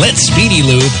car. Let Speedy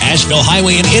Lube, Asheville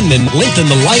Highway in Inman, lengthen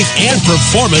the life and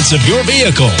performance of your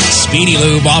vehicle. Speedy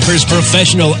Lube offers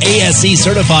professional ASE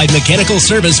certified mechanical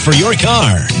service for your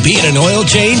car. Be it an oil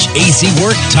change, AC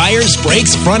work, tires,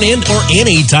 brakes, front end, or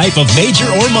any type of major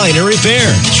or minor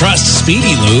repair. Trust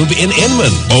Speedy Lube in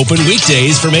Inman. Open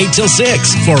weekdays from 8 till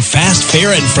 6. For fast,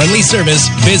 fair, and friendly service,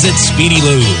 visit Speedy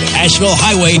Lube, Asheville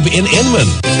Highway in Inman.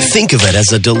 Think of it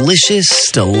as a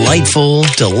delicious, delightful,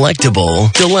 delectable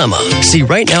dilemma. See,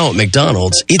 right now at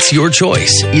McDonald's, it's your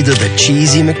choice. Either the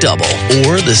cheesy McDouble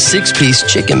or the 6-piece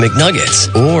chicken McNuggets.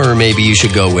 Or maybe you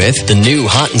should go with the new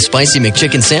hot and spicy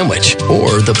McChicken sandwich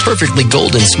or the perfectly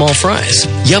golden small fries.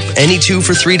 Yep, any two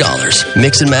for $3.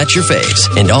 Mix and match your faves.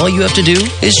 And all you have to do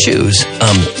is choose.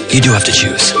 You do have to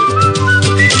choose.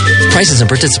 Prices and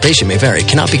participation may vary.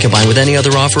 Cannot be combined with any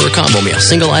other offer or combo meal.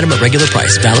 Single item at regular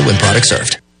price. Valid when product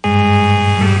served.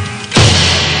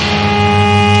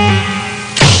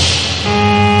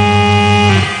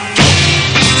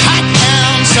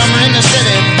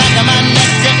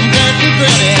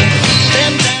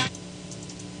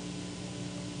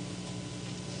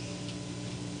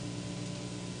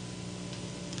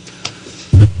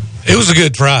 It was a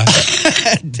good try.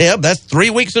 Deb, that's 3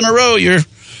 weeks in a row. Your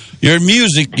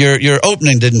music, your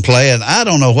opening didn't play, and I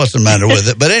don't know what's the matter with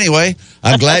it. But anyway,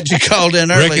 I'm glad you called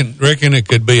in early. Reckon it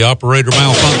could be operator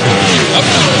malfunction.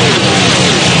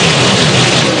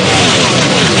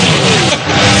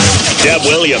 Deb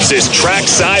Williams is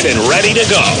trackside and ready to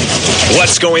go.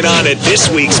 What's going on at this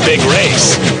week's big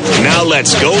race? Now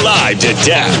let's go live to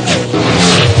Deb.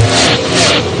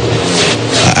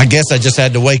 I guess I just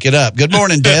had to wake it up. Good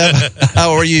morning, Deb.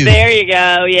 How are you? There you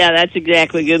go. Yeah, that's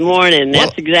exactly good morning.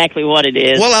 That's exactly what it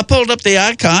is. Well, I pulled up the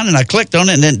icon and I clicked on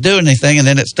it and didn't do anything, and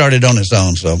then it started on its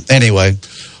own. So anyway,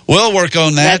 we'll work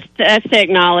on that. That's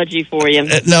technology for you.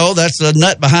 No, that's a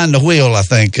nut behind the wheel, I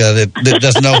think, that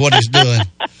doesn't know what he's doing.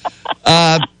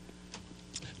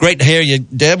 Great to hear you,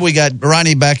 Deb. We got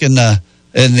Ronnie back in the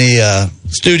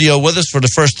studio with us for the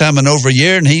first time in over a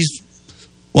year, and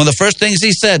one of the first things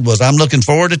he said was, "I'm looking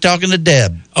forward to talking to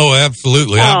Deb." Oh,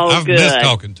 absolutely. I've good. missed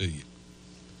talking to you.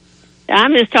 I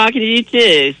miss talking to you,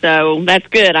 too. So that's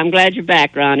good. I'm glad you're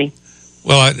back, Ronnie.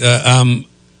 Well, I'm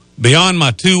beyond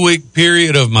my 2-week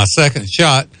period of my second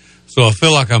shot, so I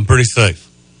feel like I'm pretty safe.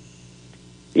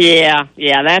 Yeah.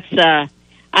 That's,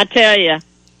 I tell you,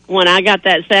 when I got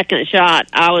that second shot,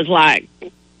 I was like,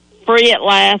 free at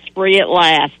last.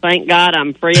 Thank God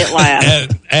I'm free at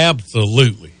last.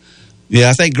 Absolutely. Yeah,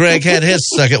 I think Greg had his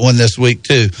second one this week,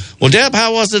 too. Well, Deb,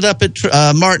 how was it up at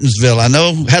Martinsville? I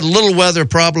know had a little weather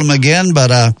problem again,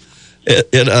 but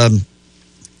it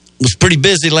was pretty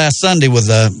busy last Sunday with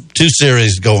 2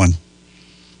 series going.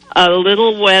 A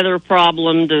little weather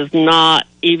problem does not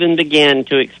even begin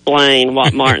to explain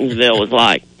what Martinsville was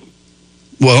like.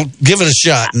 Well, give it a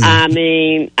shot. I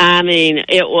mean,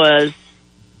 it was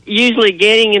usually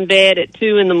getting in bed at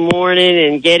 2 in the morning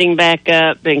and getting back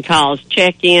up, because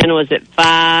check-in was at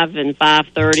 5 and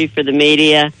 5:30 for the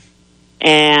media.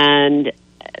 And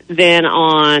then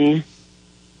on,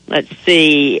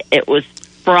 it was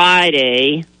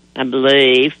Friday, I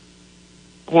believe,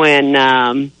 when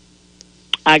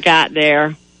I got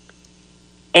there,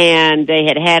 and they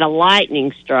had a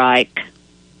lightning strike.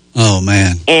 Oh,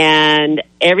 man. And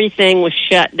everything was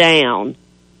shut down.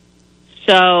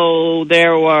 So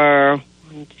there were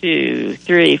 1, 2,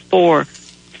 3, 4,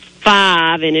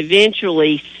 5, and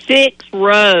eventually 6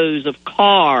 rows of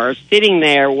cars sitting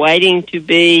there waiting to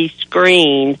be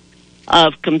screened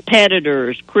of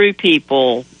competitors, crew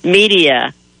people,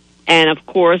 media. And, of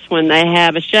course, when they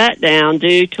have a shutdown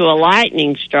due to a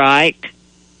lightning strike,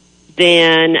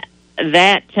 then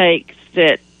that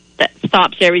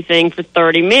stops everything for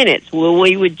 30 minutes. Well,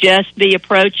 we would just be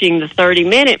approaching the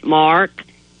 30-minute mark,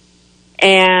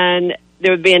 and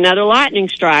there would be another lightning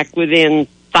strike within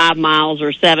 5 miles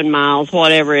or 7 miles,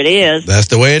 whatever it is. That's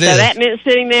the way it is. So that meant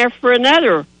sitting there for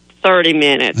another 30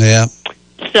 minutes. Yeah.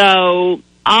 So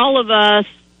all of us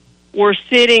were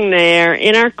sitting there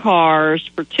in our cars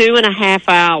for 2.5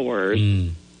 hours,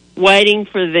 waiting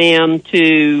for them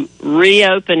to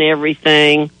reopen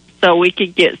everything so we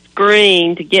could get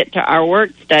screened to get to our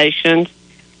workstations,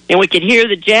 and we could hear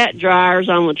the jet dryers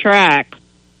on the track.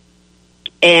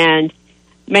 And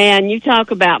man, you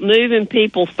talk about moving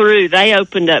people through. They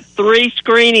opened up 3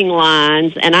 screening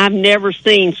lines, and I've never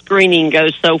seen screening go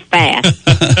so fast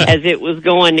as it was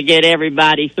going to get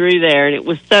everybody through there. And it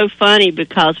was so funny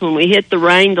because when we hit the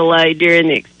rain delay during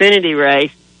the Xfinity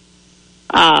race,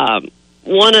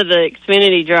 one of the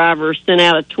Xfinity drivers sent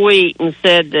out a tweet and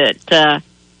said that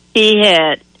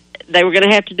they were going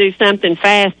to have to do something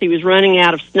fast. He was running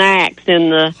out of snacks in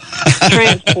the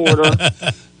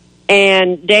transporter.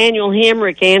 And Daniel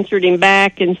Hemrick answered him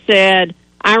back and said,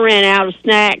 I ran out of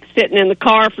snacks sitting in the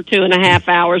car for 2.5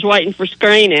 hours waiting for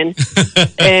screening.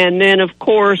 And then, of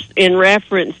course, in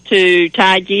reference to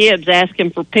Ty Gibbs asking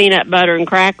for peanut butter and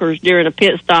crackers during a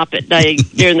pit stop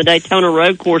during the Daytona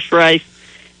Road Course race,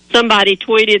 somebody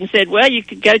tweeted and said, well, you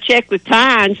could go check with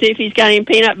Ty and see if he's got any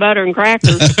peanut butter and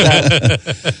crackers. So,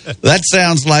 that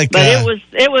sounds like... But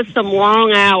it was some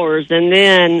long hours. And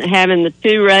then having the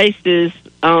 2 races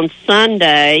on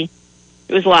Sunday,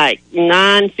 it was like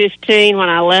 9:15 when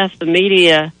I left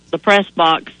the press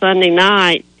box Sunday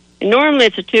night. And normally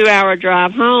it's a 2-hour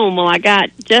drive home. Well, I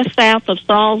got just south of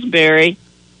Salisbury,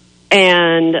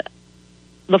 and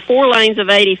the 4 lanes of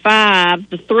 85,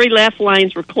 the 3 left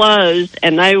lanes were closed,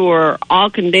 and they were all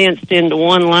condensed into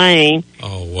 1 lane.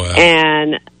 Oh, wow.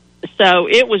 And so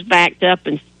it was backed up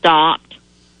and stopped.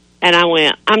 And I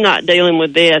went, I'm not dealing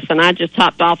with this. And I just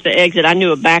hopped off the exit. I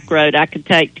knew a back road I could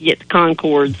take to get to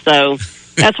Concord. So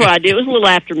that's what I did. It was a little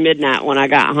after midnight when I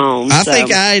got home. I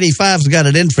think I-85's got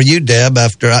it in for you, Deb,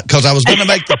 because I was going to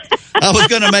make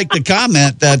the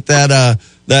comment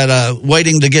that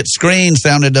waiting to get screened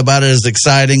sounded about as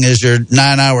exciting as your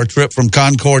 9-hour trip from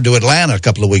Concord to Atlanta a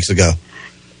couple of weeks ago.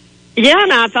 Yeah,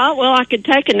 and I thought, well, I could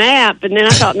take a nap. And then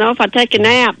I thought, no, if I take a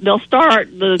nap, they'll start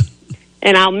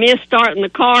and I'll miss starting the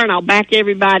car, and I'll back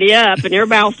everybody up, and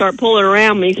everybody will start pulling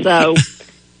around me. So,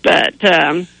 but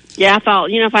yeah, I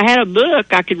thought, if I had a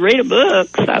book, I could read a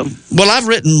book. So, well, I've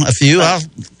written a few. I'll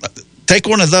take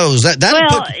one of those.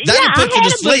 That'll put you to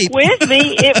sleep. I had a book with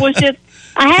me. It was just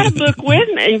I had a book with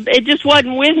me. It just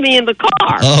wasn't with me in the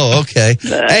car. Oh, okay.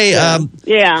 But, hey,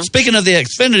 yeah. Speaking of the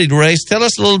Xfinity race, tell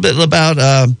us a little bit about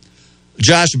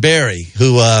Josh Berry,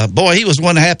 who, boy, he was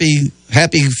one happy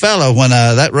fellow when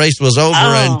that race was over.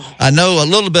 Oh. And I know a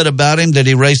little bit about him, that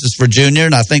he races for Junior,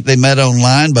 and I think they met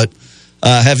online. But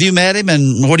have you met him,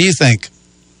 and what do you think?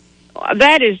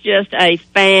 That is just a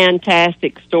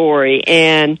fantastic story.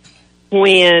 And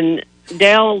when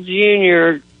Dale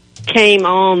Jr. came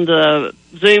on the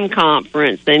Zoom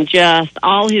conference, and just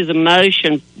all his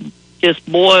emotion just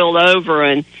boiled over,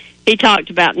 and he talked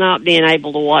about not being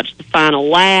able to watch the final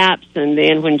laps, and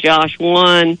then when Josh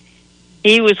won,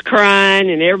 he was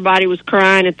crying, and everybody was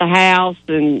crying at the house,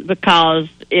 and because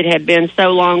it had been so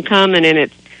long coming. And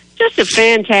it's just a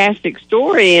fantastic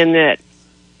story in that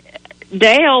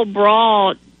Dale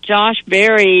brought Josh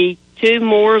Berry to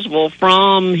Mooresville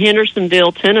from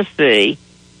Hendersonville, Tennessee,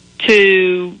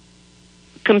 to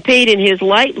compete in his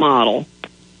late model.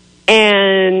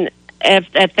 And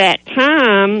at that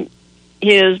time,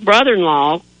 his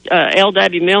brother-in-law,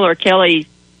 L.W. Miller, Kelly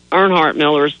Earnhardt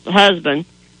Miller's husband,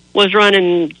 was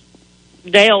running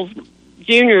Dale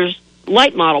Jr.'s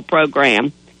late model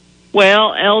program.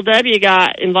 Well, L.W.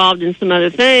 got involved in some other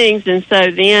things, and so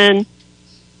then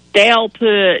Dale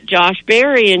put Josh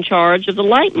Berry in charge of the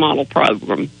late model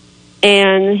program.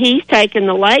 And he's taken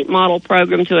the late model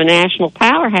program to a national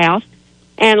powerhouse,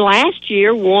 and last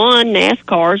year won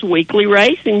NASCAR's weekly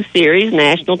racing series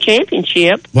national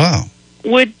championship. Wow.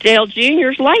 With Dale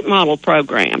Jr.'s late model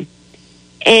program.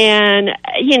 And,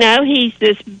 he's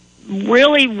this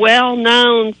really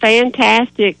well-known,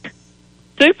 fantastic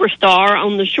superstar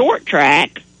on the short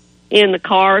track in the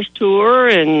Cars Tour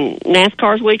and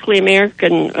NASCAR's Weekly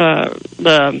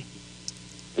the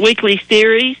Weekly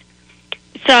Series.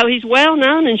 So he's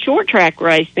well-known in short track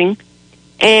racing.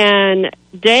 And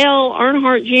Dale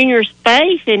Earnhardt Jr.'s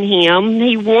faith in him,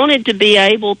 he wanted to be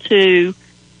able to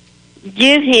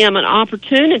give him an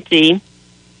opportunity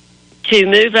to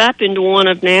move up into one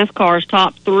of NASCAR's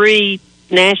top 3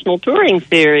 national touring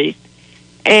series.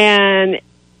 And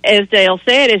as Dale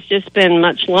said, it's just been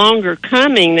much longer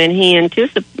coming than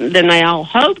than they all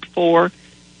hoped for.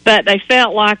 But they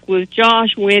felt like with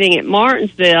Josh winning at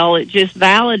Martinsville, it just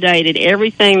validated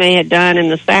everything they had done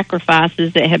and the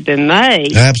sacrifices that had been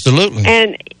made. Absolutely.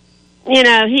 And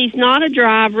he's not a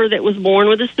driver that was born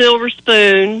with a silver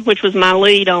spoon, which was my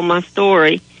lead on my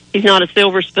story. He's not a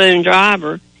silver spoon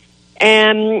driver.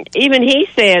 And even he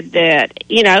said that,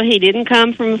 he didn't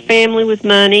come from a family with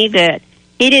money, that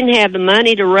he didn't have the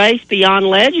money to race Beyond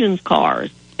Legends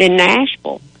cars in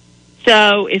Nashville.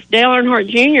 So if Dale Earnhardt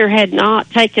Jr. had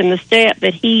not taken the step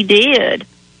that he did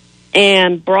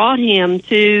and brought him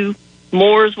to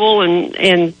Mooresville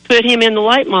and put him in the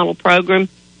late model program,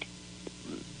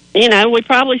 we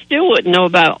probably still wouldn't know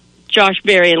about Josh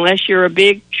Berry unless you're a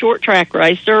big short track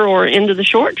racer or into the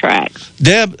short track.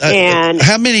 Deb,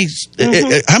 how many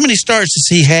starts has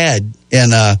he had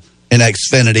in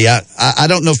Xfinity? I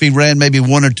don't know if he ran maybe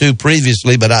 1 or 2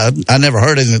 previously, but I never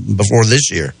heard of him before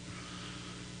this year.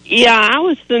 Yeah, I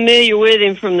was familiar with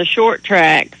him from the short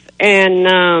tracks, and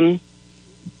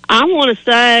I want to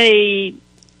say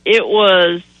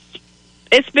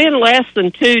it's been less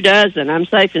than 2 dozen. I'm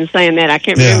safe in saying that. I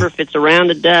can't remember if it's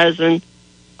around a dozen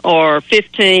or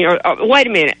 15. Or wait a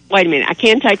minute. I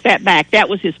can take that back. That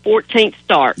was his 14th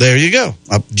start. There you go.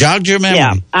 I jogged your memory.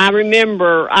 Yeah, I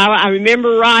remember. I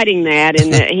remember writing that,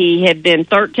 and that he had been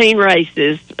 13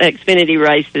 races, Xfinity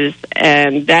races,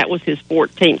 and that was his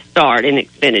 14th start in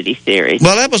Xfinity Series.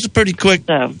 Well, that was a pretty quick.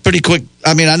 I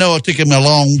mean, I know it took him a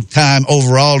long time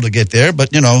overall to get there, but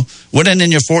winning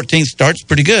in your 14th start's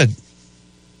pretty good.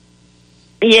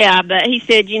 Yeah, but he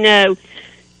said,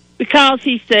 because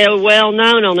he's so well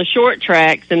known on the short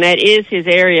tracks, and that is his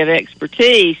area of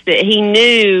expertise, that he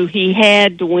knew he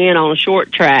had to win on a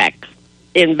short track.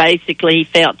 And basically he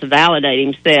felt to validate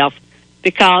himself,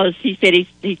 because he said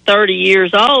he's 30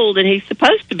 years old and he's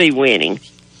supposed to be winning.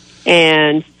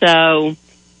 And so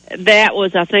that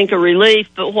was, I think, a relief.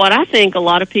 But what I think a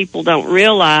lot of people don't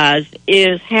realize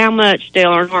is how much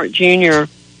Dale Earnhardt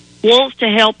Jr. wants to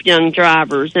help young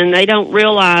drivers, and they don't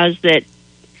realize that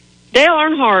Dale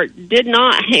Earnhardt did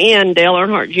not hand Dale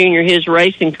Earnhardt Jr. his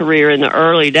racing career in the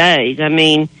early days. I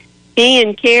mean, he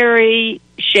and Kerry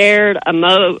shared a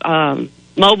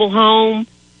mobile home,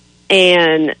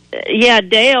 and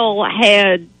Dale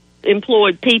had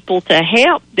employed people to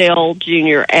help Dale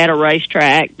Jr. at a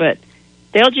racetrack, but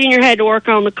Dale Jr. had to work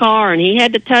on the car, and he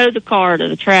had to tow the car to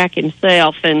the track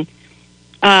himself. And,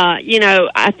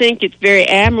 I think it's very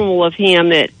admirable of him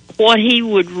that what he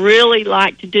would really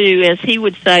like to do, as he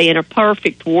would say, in a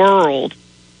perfect world,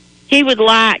 he would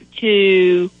like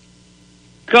to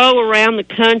go around the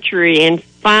country and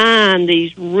find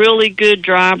these really good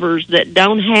drivers that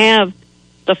don't have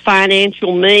the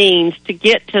financial means to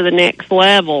get to the next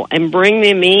level, and bring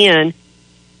them in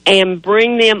and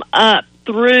bring them up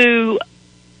through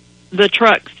the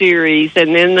Truck Series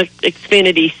and then the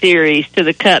Xfinity Series to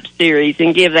the Cup Series,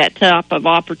 and give that type of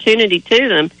opportunity to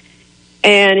them.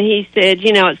 And he said,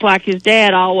 it's like his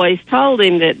dad always told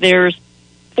him, that there's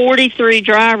 43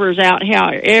 drivers out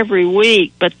here every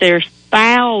week, but there's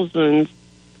thousands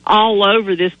all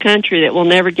over this country that will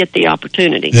never get the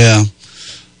opportunity. Yeah.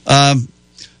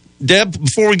 Deb,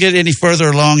 before we get any further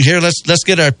along here, let's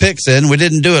get our picks in. We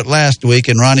didn't do it last week,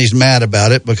 and Ronnie's mad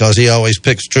about it because he always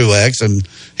picks Truex, and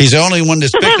he's the only one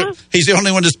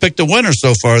that's picked a winner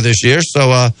so far this year.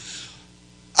 So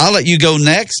I'll let you go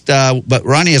next. But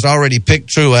Ronnie has already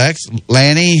picked Truex.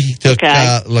 Lanny took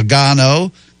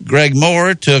Logano. Greg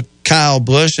Moore took Kyle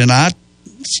Busch, and I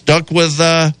stuck with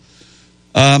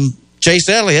Chase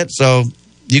Elliott. So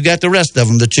you got the rest of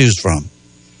them to choose from.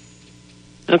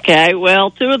 Okay, well,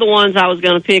 two of the ones I was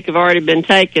going to pick have already been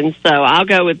taken, so I'll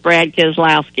go with Brad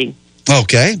Keselowski.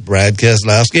 Okay, Brad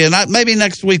Keselowski. And maybe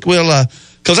next week we'll,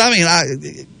 because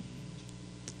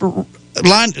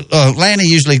Lanny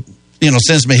usually,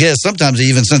 sends me his. Sometimes he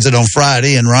even sends it on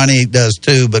Friday, and Ronnie does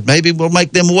too, but maybe we'll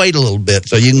make them wait a little bit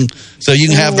so you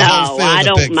can have the whole field I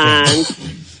to pick don't mind. from.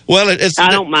 Well, I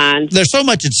don't mind. There's so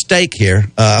much at stake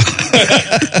here.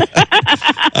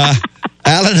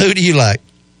 Alan, who do you like?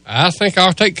 I think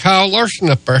I'll take Kyle Larson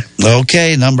up there.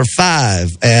 Okay, number 5.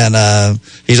 And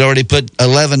he's already put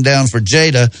 11 down for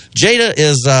Jada. Jada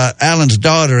is Alan's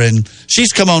daughter, and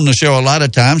she's come on the show a lot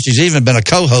of times. She's even been a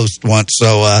co-host once,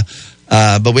 so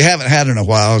but we haven't had her in a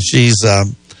while. She's a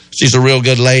real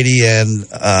good lady, and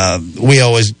we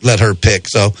always let her pick.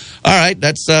 So, all right,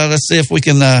 let's see if we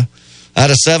can, out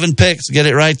of 7 picks, get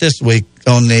it right this week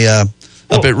on the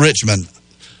up at Richmond.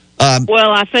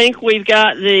 Well, I think we've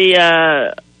got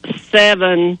the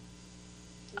 7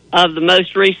 of the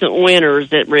most recent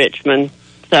winners at Richmond,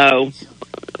 so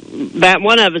that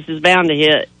one of us is bound to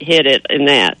hit it in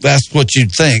that. That's what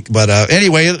you'd think, but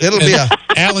anyway, it'll be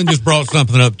Alan just brought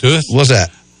something up to us. What's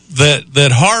that?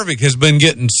 That Harvick has been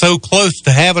getting so close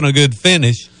to having a good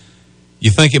finish.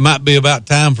 You think it might be about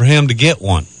time for him to get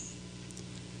one?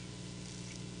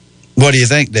 What do you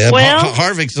think, Deb? Well,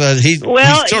 Harvick's he's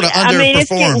sort of underperformed. It's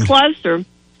getting closer.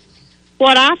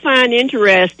 What I find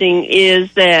interesting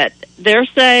is that they're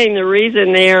saying the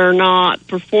reason they're not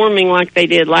performing like they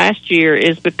did last year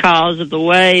is because of the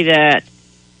way that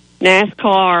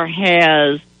NASCAR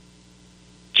has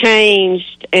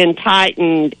changed and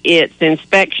tightened its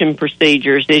inspection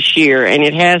procedures this year, and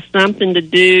it has something to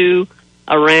do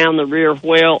around the rear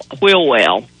wheel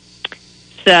well.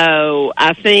 So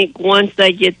I think once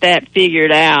they get that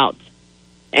figured out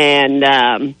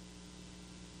and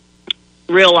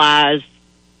realize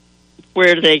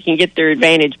where they can get their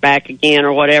advantage back again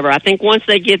or whatever, I think once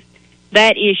they get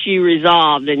that issue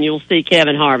resolved, then you'll see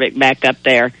Kevin Harvick back up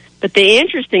there. But the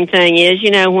interesting thing is,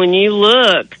 when you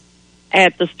look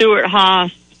at the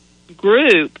Stewart-Haas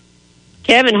group,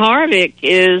 Kevin Harvick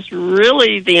is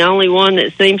really the only one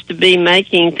that seems to be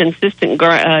making consistent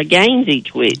gains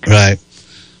each week. Right.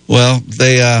 Well,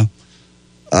 they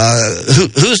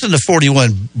who's in the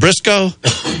 41? Briscoe?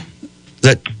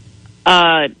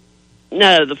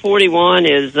 No, the 41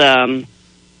 is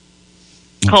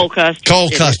Cole Custer.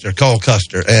 Cole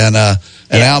Custer, and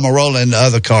Almirola in the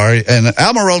other car, and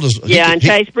Almirola's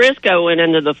Chase Briscoe went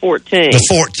into the 14. The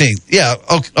 14th, yeah,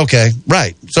 okay,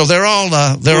 right. So they're all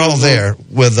there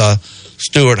with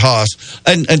Stewart Haas.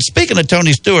 And speaking of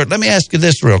Tony Stewart, let me ask you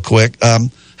this real quick.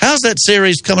 How's that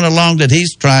series coming along that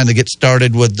he's trying to get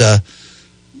started with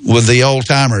the old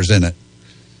timers in it?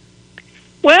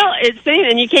 Well, it seems,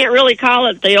 and you can't really call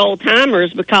it the old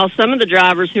timers because some of the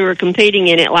drivers who are competing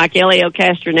in it, like Elio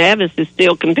Castroneves, is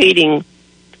still competing,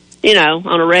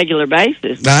 on a regular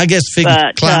basis. I guess if he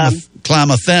can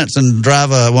climb a fence and drive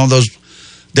one of those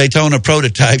Daytona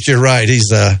prototypes, you're right.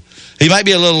 He might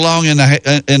be a little long in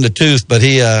the tooth, but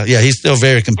he's still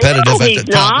very competitive at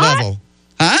the top level.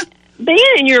 Huh?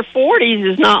 Being in your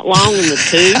 40s is not long in the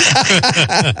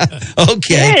tooth.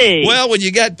 Okay. Hey. Well, when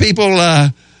you got people,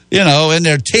 in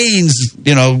their teens,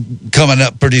 coming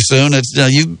up pretty soon, it's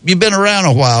you've been around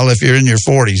a while if you're in your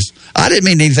 40s. I didn't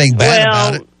mean anything bad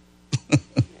about it.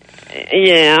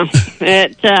 Yeah.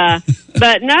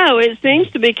 But no, it seems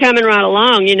to be coming right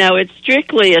along. It's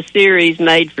strictly a series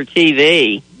made for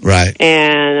TV. Right.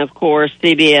 And, of course,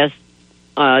 CBS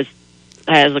has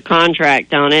a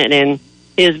contract on it, and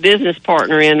his business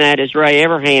partner in that is Ray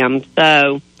Everham.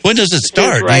 So when does it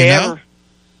start? Do you know?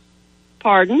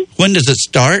 Pardon? When does it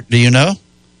start? Do you know?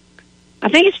 I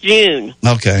think it's June.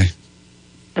 Okay.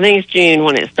 I think it's June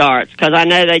when it starts because I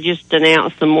know they just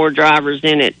announced some more drivers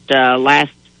in it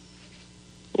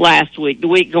last week, the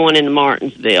week going into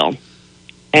Martinsville,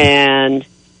 and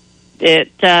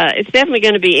it's definitely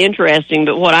going to be interesting.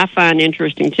 But what I find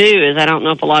interesting too is I don't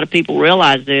know if a lot of people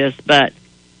realize this, but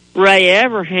Ray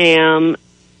Everham,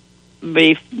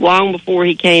 long before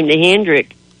he came to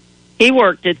Hendrick, he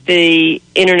worked at the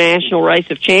International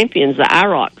Race of Champions, the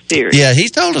IROC series. Yeah, he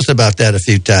told us about that a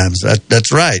few times.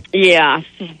 That's right. Yeah,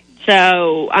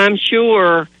 so I'm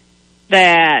sure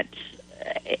that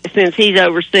since he's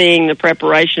overseeing the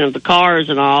preparation of the cars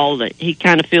and all, that he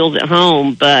kind of feels at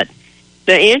home. But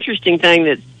the interesting thing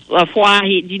of why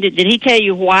did he tell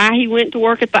you why he went to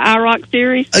work at the IROC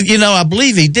series? I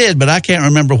believe he did, but I can't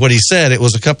remember what he said. It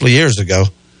was a couple of years ago.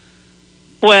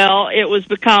 Well, it was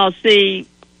because,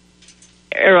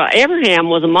 Everham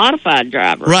was a modified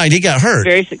driver. Right, he got hurt.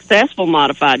 Very successful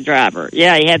modified driver.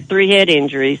 Yeah, he had 3 head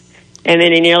injuries, and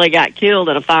then he nearly got killed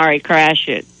in a fiery crash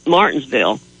at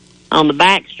Martinsville on the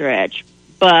backstretch.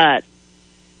 But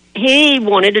he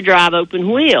wanted to drive open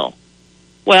wheel.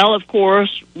 Well, of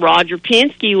course, Roger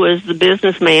Penske was the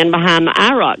businessman behind the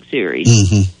IROC series.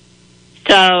 Mm-hmm.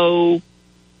 So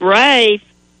Ray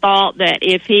thought that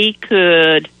if he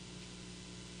could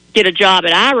get a job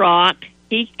at IROC,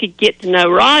 he could get to know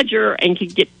Roger and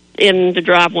could get him to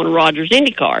drive one of Roger's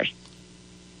Indy cars.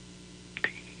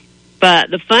 But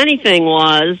the funny thing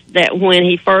was that when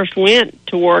he first went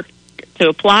to work to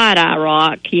apply at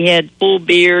IROC, he had full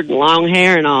beard and long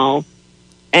hair and all.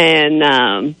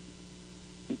 And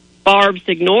Barb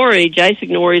Signori, Jay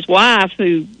Signori's wife,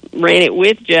 who ran it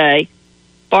with Jay,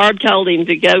 Barb told him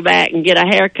to go back and get a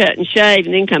haircut and shave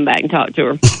and then come back and talk to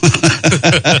her.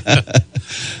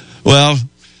 Well,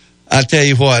 I tell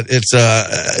you what, it's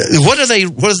what are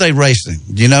they racing?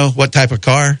 Do you know what type of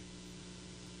car?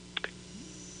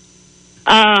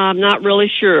 I'm not really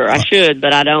sure. I should,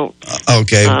 but I don't.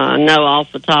 Okay. Know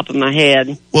off the top of my head.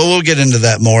 Well, we'll get into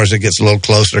that more as it gets a little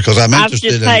closer because I'm interested.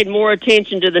 I've just paid more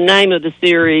attention to the name of the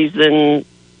series than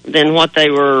what they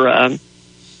were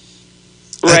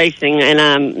racing,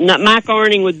 and Mike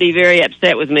Arning would be very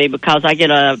upset with me because I get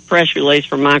a press release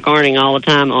from Mike Arning all the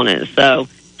time on it. So.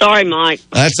 Sorry, Mike.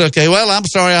 That's okay. Well, I'm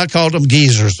sorry I called them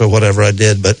geezers or whatever I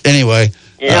did, but anyway.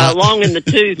 Yeah, long in the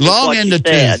tooth. Long in the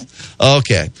tooth.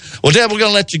 Okay. Well, Deb, we're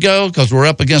going to let you go because we're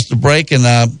up against the break, and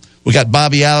we got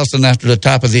Bobby Allison after the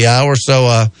top of the hour.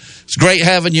 So it's great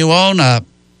having you on.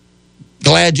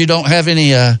 Glad you don't have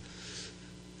any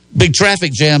big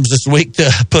traffic jams this week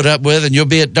to put up with, and you'll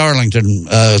be at Darlington.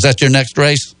 Is that your next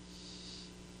race?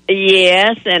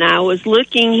 Yes, and I was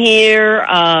looking here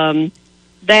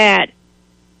that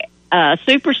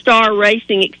Superstar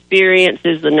Racing Experience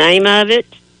is the name of it.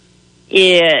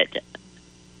 It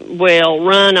will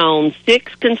run on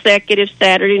 6 consecutive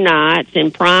Saturday nights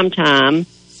in prime time,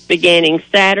 beginning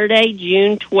Saturday,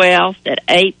 June 12th at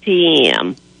 8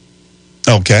 p.m.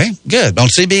 Okay, good. On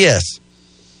CBS.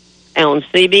 On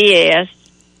CBS.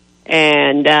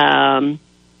 And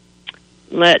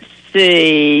let's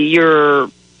see, your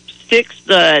 6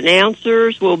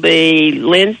 announcers will be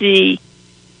Lindsay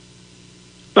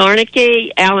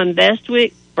Sarnicki, Alan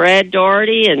Bestwick, Brad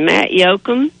Daugherty, and Matt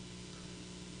Yoakum.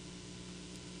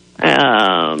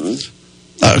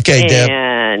 Okay, Deb.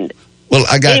 And well,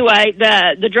 I got anyway.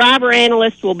 The driver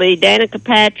analyst will be Danica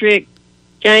Patrick,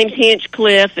 James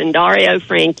Hinchcliffe, and Dario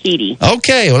Franchitti.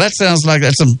 Okay, well, that sounds like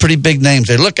that's some pretty big names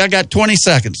there. Look, I got 20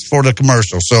 seconds for the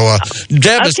commercial. So,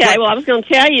 Deb is... Okay, well, I was going to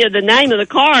tell you the name of the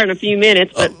car in a few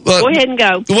minutes, but go ahead and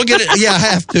go. We'll get it. Yeah, I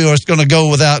have to, or it's going to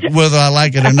go without whether I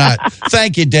like it or not.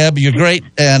 Thank you, Deb. You're great,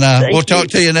 and we'll talk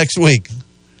to you next week.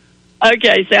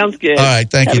 Okay, sounds good. All right,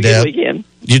 thank Have you, a good Deb. weekend.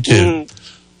 You too.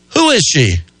 Who is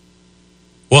she?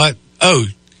 What? Oh,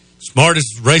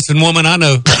 smartest racing woman I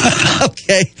know.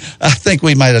 Okay, I think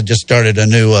we might have just started a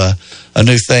new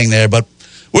thing there, but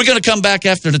we're going to come back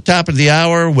after the top of the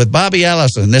hour with Bobby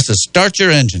Allison. This is Start Your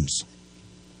Engines.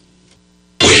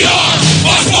 We are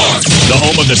Fox Sports. The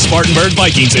home of the Spartanburg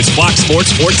Vikings is Fox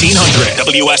Sports 1400.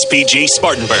 WSPG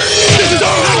Spartanburg. This is all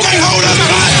I can hold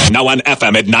up. Now on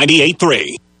FM at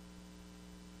 98.3.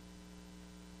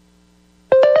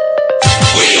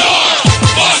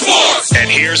 And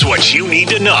here's what you need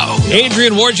to know.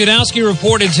 Adrian Wojnarowski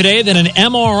reported today that an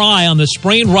MRI on the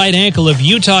sprained right ankle of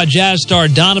Utah Jazz star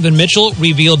Donovan Mitchell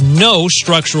revealed no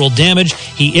structural damage.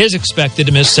 He is expected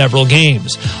to miss several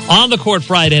games. On the court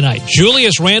Friday night,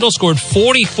 Julius Randle scored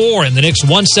 44 in the Knicks'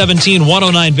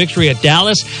 117-109 victory at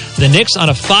Dallas. The Knicks on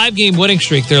a 5-game winning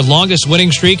streak, their longest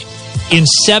winning streak in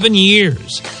 7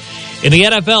 years. In the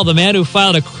NFL, the man who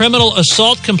filed a criminal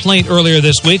assault complaint earlier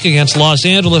this week against Los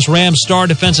Angeles Rams star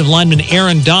defensive lineman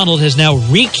Aaron Donald has now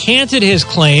recanted his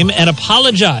claim and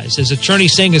apologized. His attorney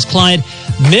saying his client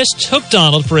mistook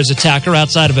Donald for his attacker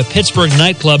outside of a Pittsburgh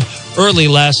nightclub early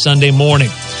last Sunday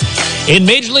morning. In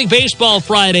Major League Baseball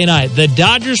Friday night, the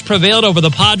Dodgers prevailed over the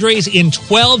Padres in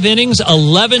 12 innings,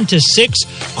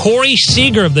 11-6. Corey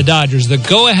Seager of the Dodgers, the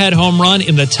go-ahead home run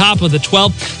in the top of the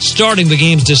 12th, starting the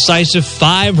game's decisive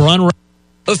 5-run run.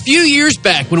 A few years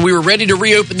back, when we were ready to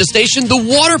reopen the station, the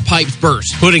water pipes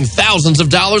burst, putting thousands of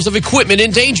dollars of equipment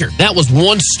in danger. That was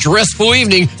one stressful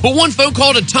evening, but one phone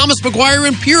call to Thomas McGuire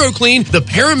and PuroClean, the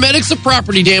paramedics of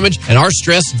property damage, and our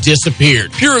stress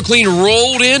disappeared. PuroClean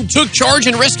rolled in, took charge,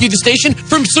 and rescued the station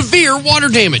from severe water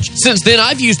damage. Since then,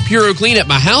 I've used PuroClean at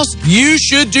my house. You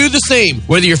should do the same.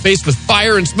 Whether you're faced with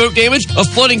fire and smoke damage, a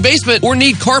flooding basement, or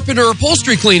need carpet or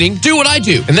upholstery cleaning, do what I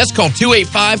do, and that's called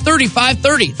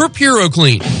 285-3530 for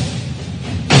PuroClean.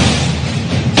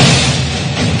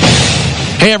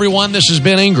 Hey everyone, this is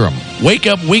Ben Ingram. Wake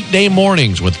up weekday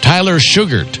mornings with Tyler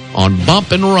Sugart on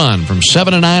Bump and Run from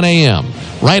 7 to 9 a.m.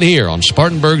 right here on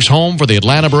Spartanburg's home for the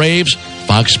Atlanta Braves,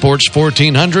 Fox Sports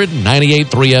 1400,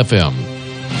 98.3 FM.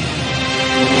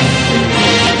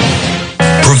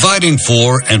 Providing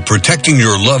for and protecting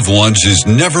your loved ones is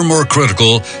never more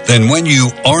critical than when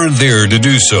you aren't there to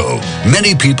do so.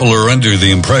 Many people are under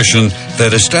the impression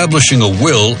that establishing a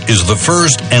will is the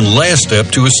first and last step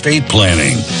to estate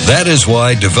planning. That is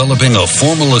why developing a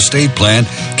formal estate plan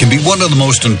can be one of the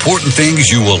most important things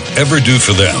you will ever do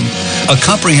for them. A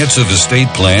comprehensive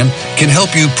estate plan can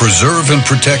help you preserve and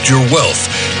protect your wealth,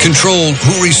 control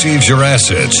who receives your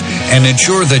assets, and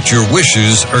ensure that your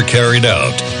wishes are carried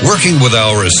out. Working with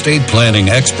our estate planning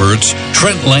experts,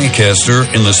 Trent Lancaster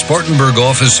in the Spartanburg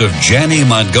office of Janney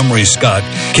Montgomery Scott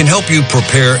can help you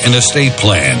prepare an estate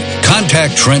plan.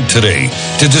 Contact Trent today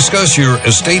to discuss your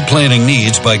estate planning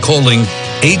needs by calling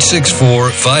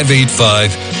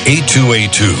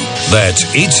 864-585-8282. That's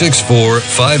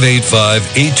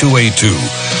 864-585-8282.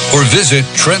 Or visit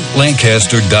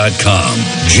TrentLancaster.com.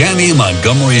 Janney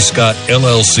Montgomery Scott,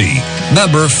 LLC.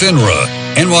 Member FINRA,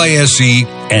 NYSE,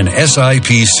 and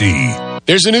SIPC.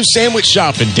 There's a new sandwich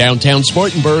shop in downtown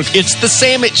Spartanburg. It's the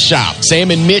Sandwich Shop. Sam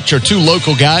and Mitch are two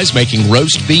local guys making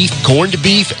roast beef, corned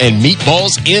beef, and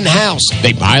meatballs in-house.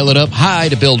 They pile it up high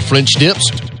to build French dips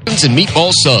and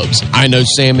meatball subs. I know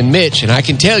Sam and Mitch, and I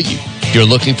can tell you, you're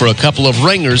looking for a couple of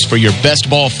ringers for your best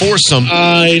ball foursome.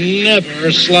 I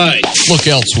never slide. Look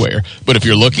elsewhere. But if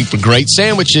you're looking for great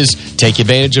sandwiches, take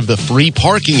advantage of the free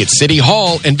parking at City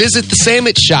Hall and visit the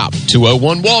Sandwich Shop,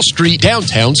 201 Wall Street,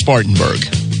 downtown Spartanburg.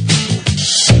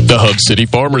 The Hub City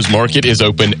Farmers Market is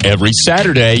open every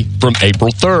Saturday from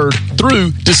April 3rd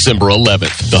through December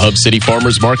 11th. The Hub City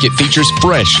Farmers Market features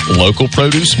fresh, local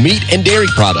produce, meat, and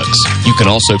dairy products. You can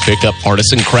also pick up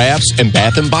artisan crafts and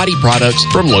bath and body products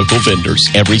from local vendors.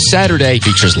 Every Saturday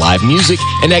features live music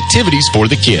and activities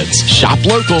for the kids. Shop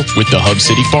local with the Hub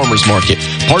City Farmers Market,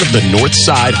 part of the North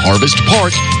Side Harvest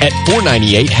Park at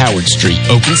 498 Howard Street.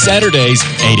 Open Saturdays,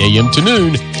 8 a.m. to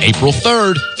noon, April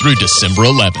 3rd through December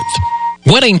 11th.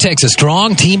 Winning takes a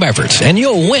strong team effort, and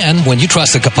you'll win when you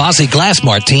trust the Kapasi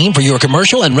GlassMart team for your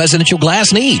commercial and residential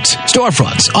glass needs.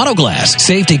 Storefronts, auto glass,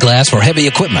 safety glass for heavy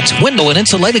equipment, window and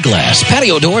insulated glass,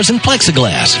 patio doors and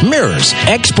plexiglass, mirrors,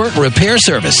 expert repair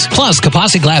service. Plus,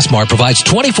 Kapasi GlassMart provides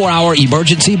 24-hour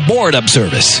emergency board-up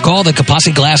service. Call the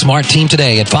Kapasi GlassMart team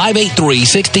today at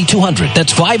 583-6200.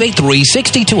 That's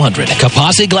 583-6200.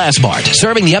 Kapasi GlassMart,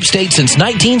 serving the upstate since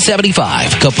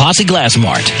 1975. Kapasi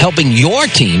GlassMart, helping your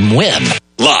team win.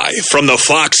 Live from the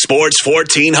Fox Sports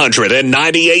 1400 and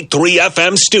 98.3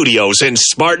 FM studios in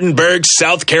Spartanburg,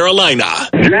 South Carolina.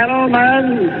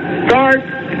 Gentlemen, start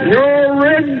your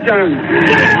engines.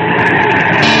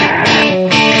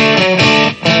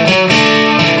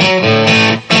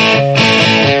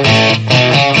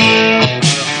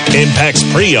 Impex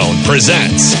Pre-Owned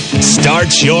presents Start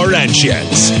Your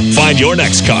Engines. Find your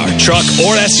next car, truck,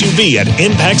 or SUV at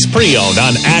Impex Pre-Owned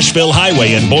on Asheville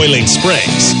Highway in Boiling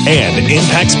Springs and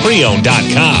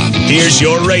ImpexPreowned.com. Here's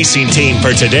your racing team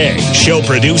for today. Show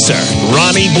producer,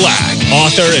 Ronnie Black.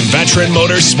 Author and veteran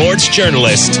motorsports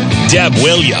journalist, Deb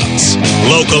Williams.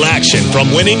 Local action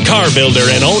from winning car builder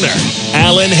and owner,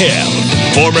 Alan Hill.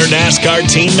 Former NASCAR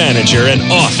team manager and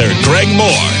author, Greg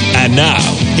Moore. And now,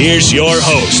 here's your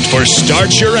host for Start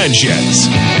Your Engines,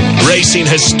 racing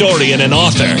historian and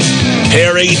author,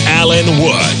 Harry Allen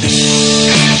Wood.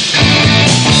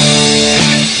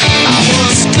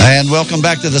 And welcome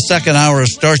back to the second hour of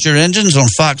Start Your Engines on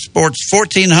Fox Sports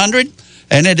 1400.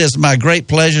 And it is my great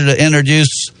pleasure to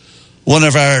introduce one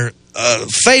of our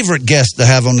favorite guests to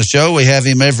have on the show. We have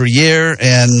him every year,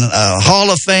 and Hall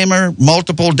of Famer,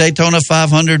 multiple Daytona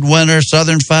 500 winner,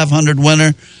 Southern 500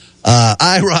 winner,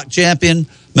 IROC champion,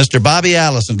 Mr. Bobby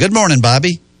Allison. Good morning,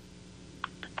 Bobby.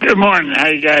 Good morning. How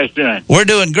you guys doing? We're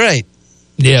doing great.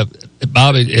 Yeah,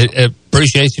 Bobby,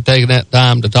 appreciate you taking that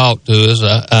time to talk to us.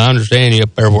 I understand you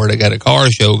up there where they got a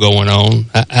car show going on.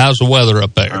 How's the weather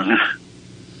up there?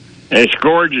 It's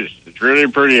gorgeous. It's really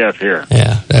pretty up here.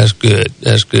 Yeah, that's good.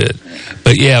 That's good.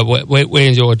 But yeah, we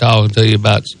enjoy talking to you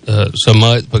about so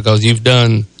much because you've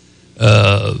done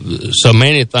so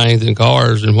many things in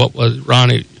cars. And what was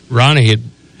Ronnie had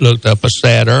looked up a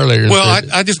stat earlier. Well,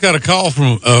 I just got a call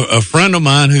from a friend of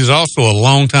mine who's also a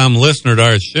longtime listener to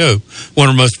our show, one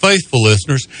of our most faithful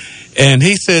listeners, and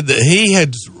he said that he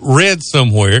had read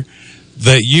somewhere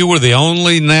that you were the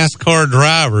only NASCAR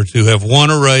driver to have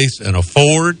won a race in a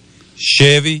Ford,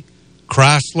 Chevy,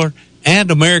 Chrysler,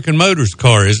 and American Motors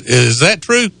car. Is that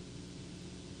true?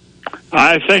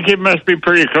 I think it must be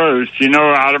pretty close. You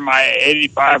know, out of my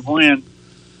 85 wins,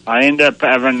 I end up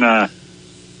having 9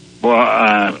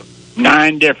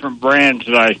 different brands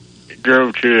that I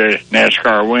drove to a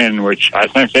NASCAR win, which I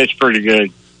think that's pretty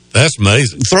good. That's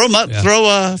amazing. Throw them up,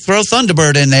 throw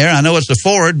Thunderbird in there. I know it's a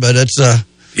Ford, but it's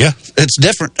it's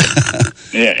different.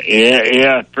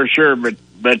 yeah, for sure. But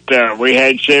we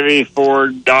had Chevy,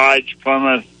 Ford, Dodge,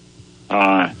 Plymouth,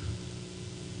 a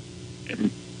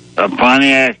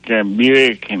Pontiac,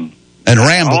 Buick, and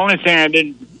Rambo. The only thing I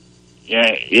didn't,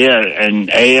 and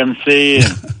AMC,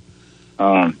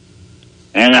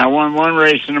 and I won one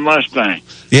race in a Mustang.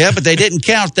 Yeah, but they didn't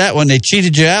count that one. They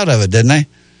cheated you out of it, didn't they?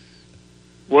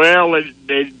 Well,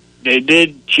 they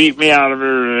did cheat me out of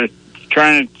it. They're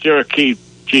trying to still keep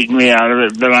cheating me out of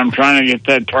it, but I'm trying to get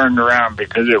that turned around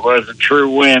because it was a true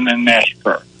win in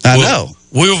NASCAR. I know.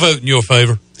 We'll vote in your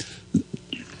favor.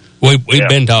 We've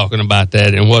been talking about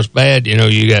that, and what's bad, you know,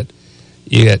 you got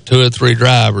 2 or 3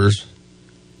 drivers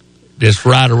just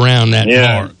right around that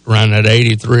mark, around that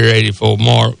 83 or 84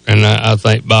 mark, and I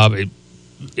think Bobby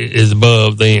is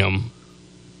above them.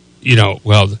 You know,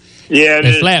 well,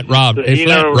 they flat robbed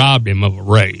him of a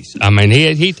race. I mean,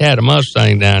 he'd had a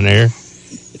Mustang down there.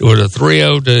 It was a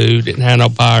 302, didn't have no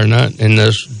power or nothing, and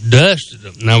just dusted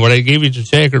them. Now, when they give you the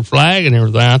checkered flag and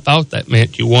everything, I thought that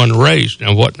meant you won the race.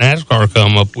 Now, what NASCAR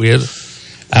come up with,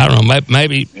 I don't know,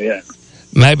 maybe the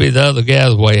other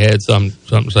Gasaway had something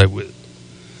to say with it.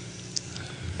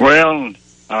 Well,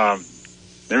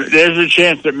 there's a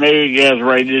chance that maybe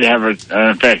Gasaway did have an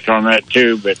effect on that,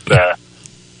 too, but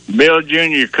Bill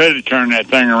Jr. could have turned that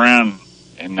thing around,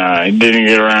 and he didn't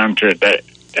get around to it.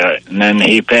 And then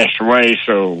he passed away,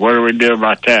 so what do we do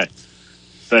about that?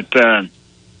 But, got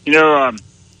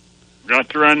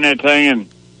to run that thing,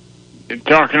 and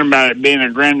talking about it being a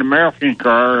Grand American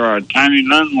car, Tiny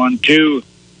Lund won 2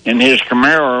 in his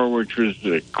Camaro, which was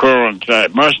the equivalent to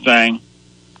that Mustang,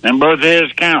 and both of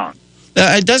his count.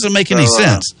 It doesn't make any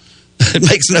sense. It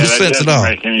makes no sense at all.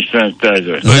 It doesn't make any sense, does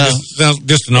it? No. It sounds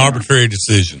just an arbitrary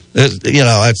decision.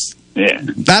 It's Yeah.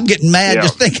 I'm getting mad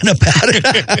just thinking about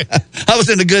it. I was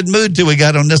in a good mood till we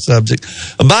got on this subject.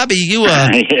 Bobby, you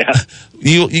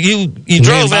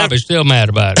drove. Bobby's still mad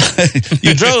about it.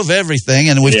 You drove everything,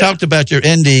 and we've talked about your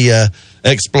Indy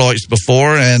exploits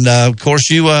before, and of course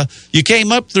you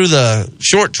came up through the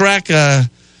short track down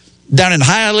in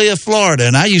Hialeah, Florida,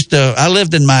 and I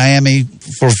lived in Miami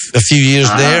for a few years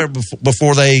there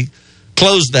before they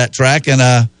closed that track, and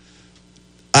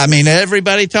I mean,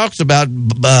 everybody talks about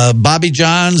Bobby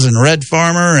Johns and Red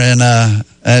Farmer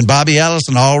and Bobby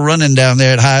Allison all running down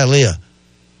there at Hialeah.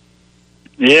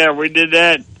 Yeah, we did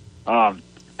that.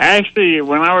 Actually,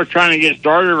 when I was trying to get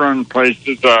started running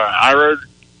places, I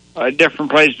rode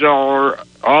different places all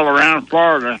around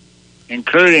Florida,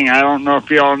 including, I don't know if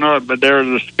you all know it, but there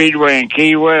was a speedway in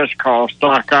Key West called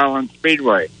Stock Island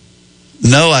Speedway.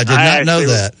 No, I did not know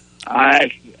that.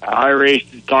 I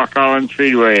raced at Stock Island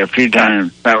Speedway a few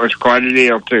times. That was quite a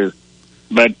deal, too.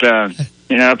 But,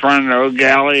 up around the Oak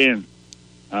Galley and,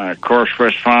 of course,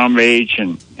 West Palm Beach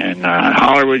and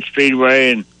Hollywood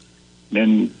Speedway and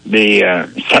then the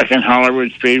second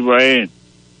Hollywood Speedway. And,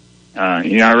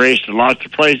 I raced at lots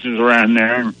of places around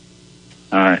there and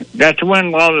got to win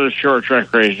a lot of the short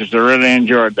track races. I really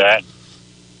enjoyed that.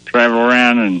 Travel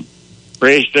around and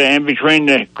raced in between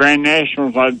the Grand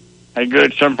Nationals. I'd go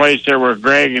to someplace there where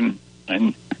Greg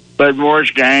and Bud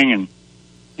Moore's gang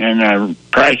and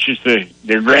practice the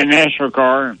Grand National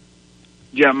car and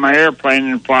jump my airplane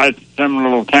and fly to some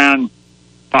little town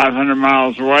 500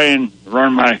 miles away and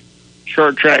run my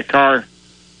short track car,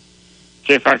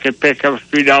 see if I could pick up a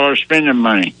few dollars spending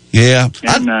money. Yeah.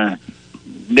 And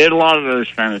did a lot of those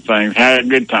kind of things. Had a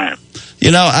good time.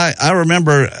 I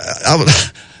remember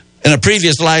in a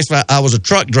previous life, I was a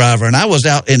truck driver, and I was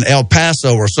out in El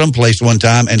Paso or someplace one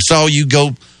time and saw you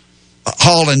go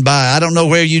hauling by. I don't know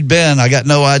where you'd been. I got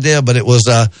no idea, but it was,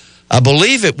 I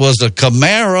believe it was a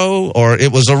Camaro, or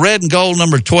it was a red and gold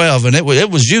number 12, and it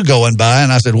was you going by,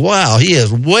 and I said, wow, he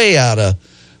is way out of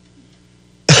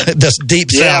this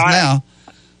deep south now.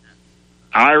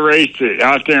 I raced it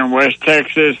out there in West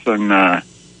Texas and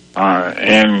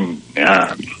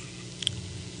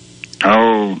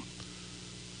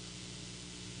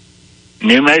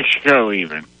New Mexico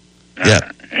even.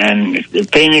 And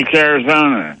Phoenix,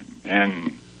 Arizona.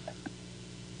 And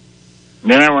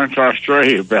then I went to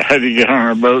Australia, but I had to get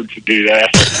on a boat to do that.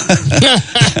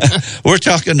 We're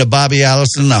talking to Bobby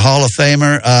Allison, the Hall of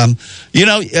Famer.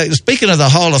 Speaking of the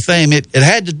Hall of Fame, it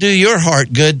had to do your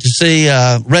heart good to see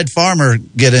Red Farmer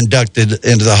get inducted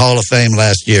into the Hall of Fame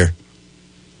last year.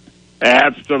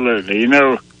 Absolutely.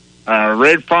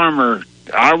 Red Farmer,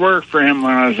 I worked for him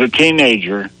when I was a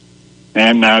teenager.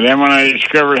 And then when I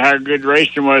discovered how good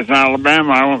racing was in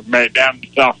Alabama, I went back down to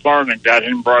South Florida and got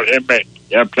him, brought him back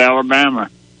up to Alabama.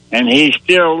 And he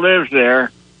still lives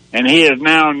there, and he is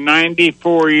now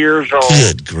 94 years old.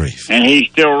 Good grief. And he's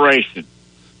still racing.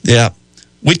 Yeah.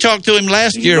 We talked to him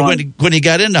last year when he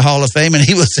got into Hall of Fame, and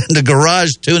he was in the garage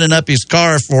tuning up his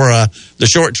car for the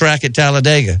short track at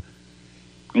Talladega.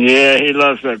 Yeah, he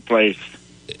loves that place.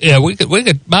 Yeah, we could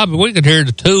hear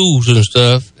the tools and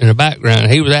stuff in the background.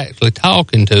 He was actually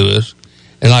talking to us,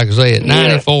 and like I say, at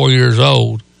 94 years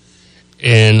old,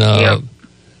 and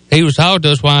he was talking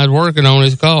to us while I was working on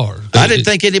his car. I didn't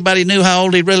think anybody knew how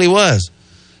old he really was.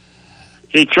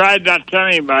 He tried not to tell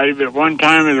anybody, but one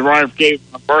time his wife gave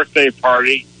him a birthday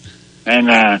party,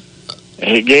 and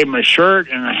he gave him a shirt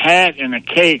and a hat and a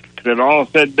cake that all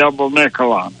said double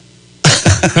nickel on it.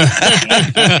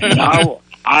 and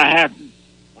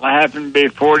I happened to be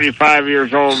 45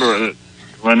 years old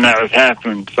when that was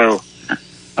happening, so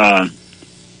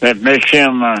that makes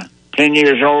him 10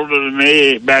 years older than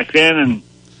me back then, and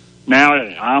now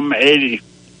I'm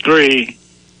 83,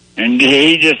 and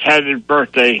he just had his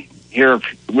birthday here a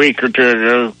week or two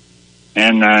ago,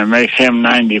 and makes him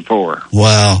 94.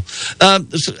 Wow.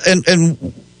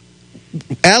 And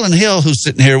Alan Hill, who's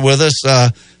sitting here with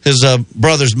us, his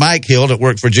brother's Mike Hill that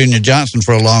worked for Junior Johnson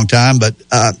for a long time, but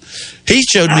he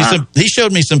showed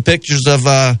me some pictures of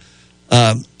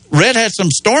Red had some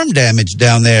storm damage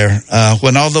down there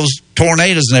when all those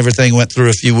tornadoes and everything went through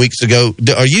a few weeks ago.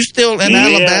 Are you still in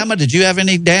Alabama? Did you have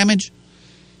any damage?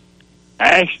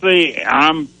 Actually,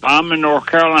 I'm in North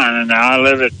Carolina now. I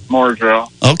live at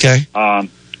Mooresville. Okay.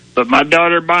 But my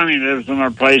daughter Bonnie lives in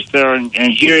our place there in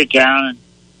Hueytown,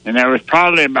 and that was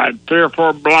probably about 3 or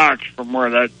 4 blocks from where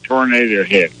that tornado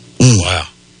hit. Wow.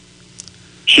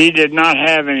 She did not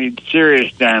have any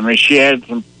serious damage. She had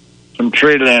some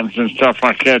tree limbs and stuff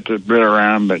like that blew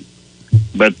around, but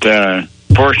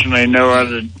fortunately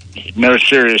no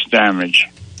serious damage.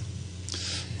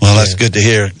 Well, that's good to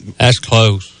hear. That's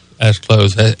close. as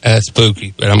close as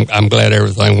spooky. But I'm glad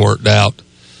everything worked out.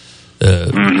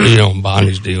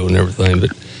 Bonnie's deal and everything.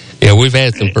 But yeah, we've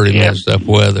had some pretty messed up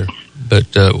weather.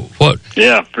 But what?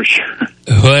 Yeah, for sure.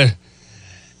 What?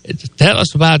 Tell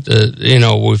us about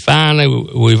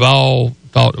we've all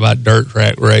talked about dirt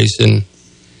track racing,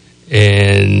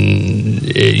 and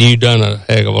you've done a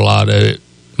heck of a lot of it,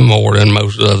 more than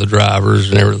most of the other drivers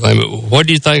and everything. But what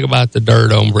do you think about the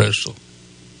dirt on Bristol?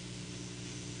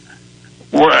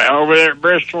 Over there at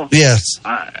Bristol? Yes.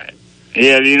 I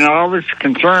was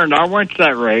concerned. I went to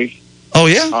that race. Oh,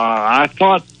 yeah? I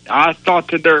thought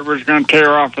the dirt was going to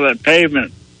tear off of that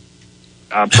pavement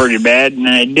pretty bad, and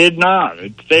it did not.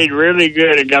 It stayed really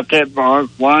good. It got that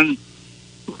one,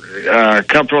 a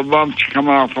couple of bumps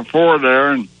coming off of 4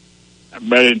 there,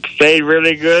 but it stayed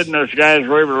really good, and those guys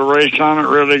were able to race on it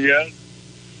really good.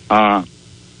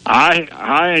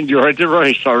 I enjoyed the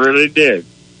race. I really did.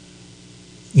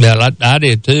 Yeah, I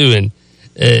did too, and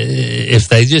if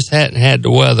they just hadn't had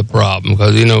the weather problem,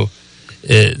 because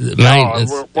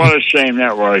what a shame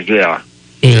that was. Yeah,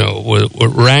 with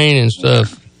rain and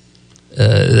stuff,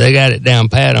 they got it down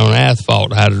pat on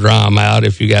asphalt how to dry them out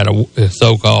if you got a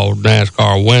so-called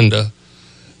NASCAR window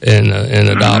in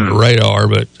the Doppler radar.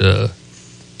 But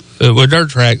with dirt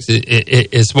tracks,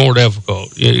 it's more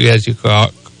difficult. You got your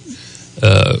car.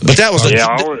 But that was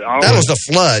a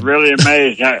flood. Really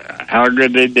amazed how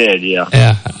good they did. Yeah.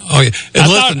 Yeah. Oh yeah.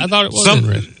 And I thought it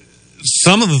was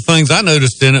some of the things I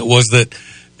noticed in it was that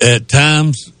at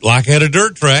times, like at a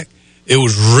dirt track, it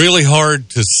was really hard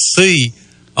to see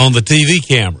on the TV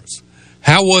cameras.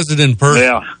 How was it in person?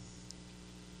 Yeah.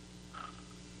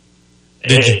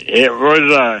 It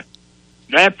was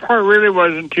that part really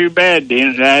wasn't too bad,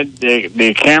 Dean.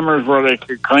 The cameras where they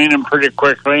could clean them pretty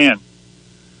quickly, and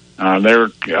they were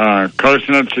close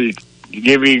enough to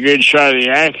give you a good shot of the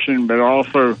action, but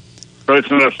also close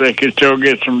enough they could still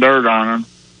get some dirt on them.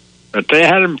 But they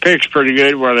had them fixed pretty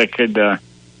good where they could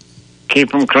keep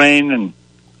them clean, and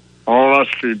all of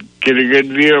us could get a good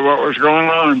view of what was going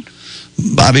on.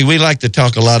 Bobby, we like to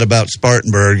talk a lot about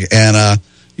Spartanburg, and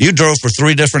you drove for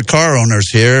 3 different car owners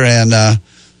here, and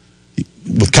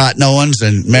with Cotton Owens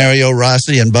and Mario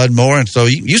Rossi and Bud Moore, and so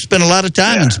you spent a lot of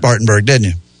time in Spartanburg, didn't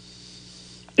you?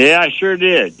 Yeah, I sure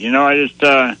did. I just,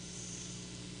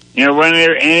 went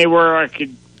anywhere I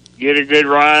could get a good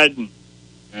ride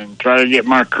and try to get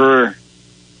my career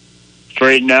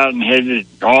straightened out and headed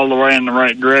all the way in the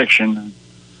right direction.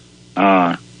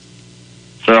 So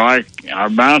I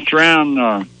bounced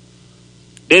around,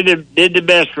 did the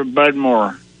best for Bud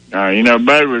Moore.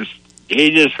 Bud he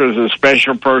just was a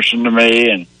special person to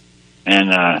me,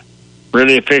 and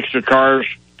really fixed the cars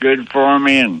good for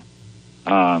me, and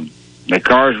the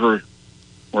cars were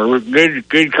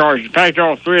good cars. In fact,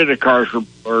 all 3 of the cars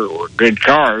were good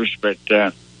cars, but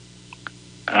I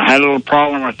had a little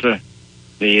problem with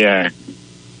the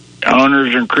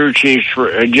owners and crew chiefs for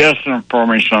adjusting them for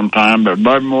me sometime, but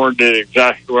Bud Moore did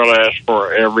exactly what I asked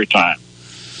for every time.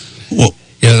 Well,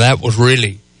 that was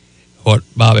really what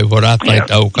I think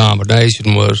the whole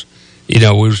combination was. We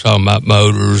were talking about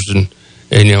motors and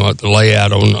the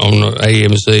layout on the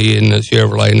AMC and the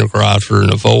Chevrolet and the Chrysler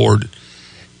and the Ford.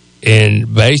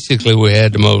 And basically we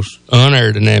had the most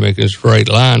unaerodynamic and straight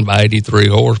line by 83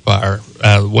 horsepower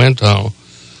out of the wind tunnel.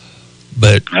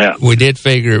 But we did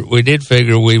figure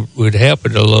we would help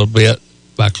it a little bit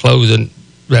by closing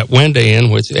that window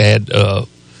in, which had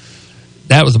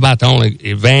that was about the only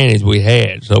advantage we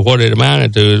had. So what it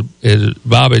amounted to is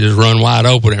Bobby just run wide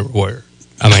open everywhere.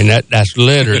 I mean that's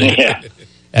literally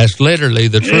that's literally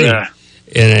the truth. Yeah.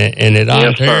 And at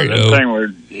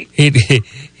Ontario,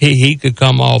 he could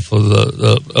come off of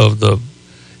the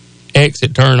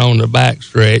exit turn on the back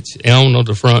stretch and on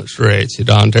the front stretch at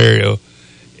Ontario,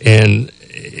 and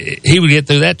he would get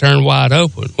through that turn wide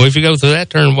open. Well, if you go through that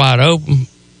turn wide open,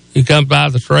 he comes by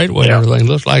the straightaway. Yeah. Everything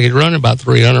looks like he's running about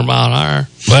 300 mile an hour.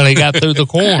 Well, he got through the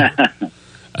corner,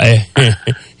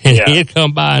 and he'd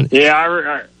come by.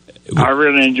 I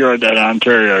really enjoyed that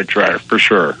Ontario track for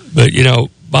sure. But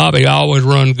Bobby always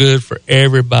run good for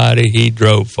everybody he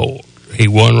drove for. He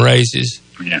won races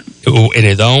in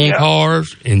his own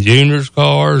cars, in Junior's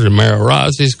cars, in Mario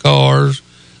Rossi's cars.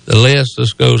 The list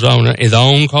just goes on. His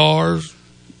own cars,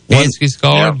 Penske's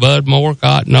car, Bud Moore,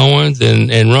 Cotton Owens, and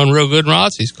run real good in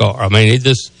Rossi's car. I mean,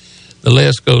 the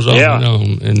list goes on and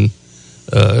on. And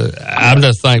I'm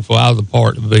just thankful I was a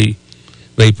part to be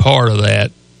part of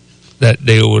that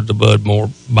deal with the Bud Moore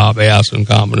Bob Allison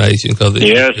combination, because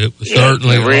it was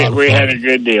certainly a lot of we fun. had a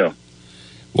good deal.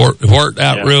 Worked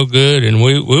out real good, and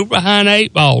we were behind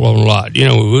 8 ball on a lot. We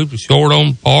were short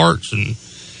on parts, and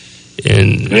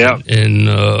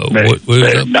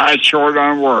Not short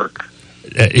on work.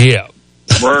 Yeah.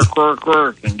 Work,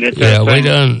 and get that we thing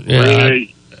done. Yeah,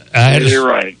 really, really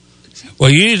right. Well,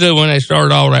 usually when they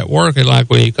started all that working, like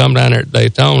when you come down there at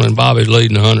Daytona and Bobby's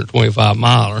leading a 125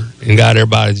 miler and got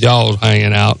everybody's jaws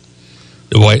hanging out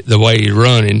the way he's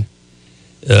running,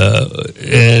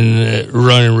 and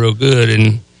running real good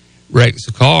and wrecks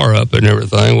the car up and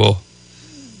everything. Well,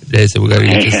 they said we got to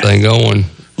get this thing going.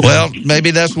 Well,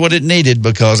 maybe that's what it needed,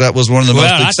 because that was one of the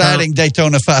most exciting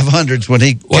Daytona 500s when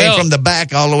he came from the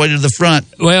back all the way to the front.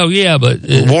 Well, yeah, but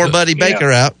wore Buddy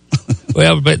Baker out.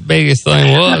 Well, but the biggest thing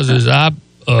is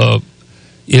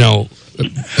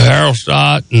Harold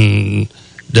Stott and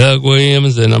Doug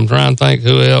Williams, and I'm trying to think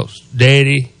who else,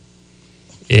 Daddy,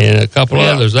 and a couple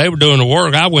others. They were doing the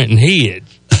work. I went and hid.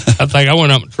 I think I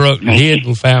went up in the truck and hid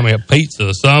and found me a pizza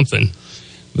or something.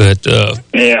 But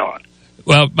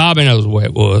well, Bobby knows the way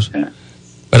it was.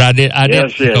 But I did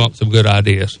come up with some good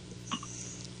ideas.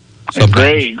 A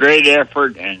great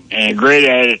effort and a great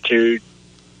attitude.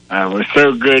 Was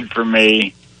so good for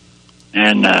me.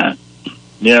 And,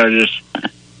 just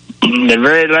the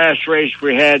very last race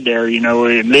we had there, we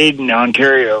were leading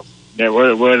Ontario. That would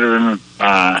have been,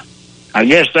 I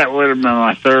guess that would have been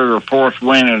my third or fourth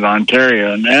win at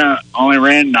Ontario. And then I only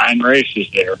ran 9 races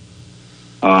there.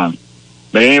 But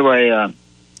anyway,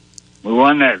 we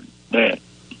won the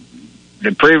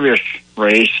previous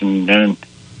race, and then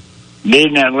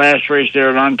leading that last race there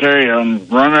at Ontario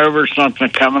and run over something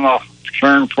coming off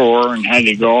turn 4 and had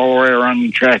to go all the way around the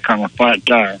track on a flat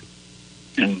tire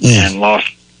and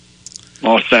lost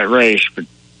that race. But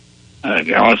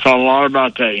I thought a lot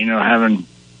about that, having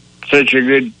such a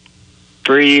good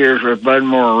 3 years with Bud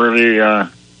Moore really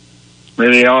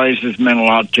always has meant a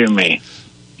lot to me.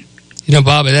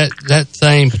 Bobby, that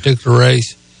same particular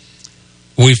race,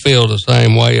 we feel the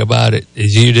same way about it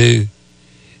as you do.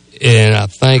 And I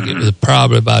think it was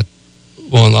probably about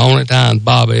one of the only times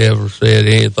Bobby ever said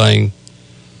anything,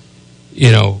 he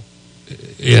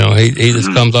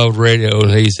just comes over the radio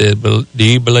and he said, do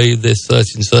you believe this such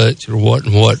and such or what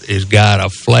and what has got a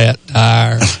flat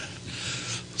tire?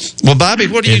 Well, Bobby,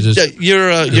 what do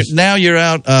you're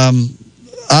out,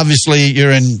 obviously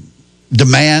you're in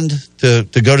demand to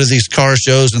go to these car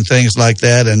shows and things like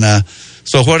that. And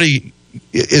so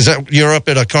you're up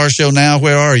at a car show now?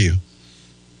 Where are you?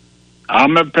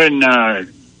 I'm up in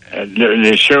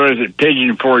the show is at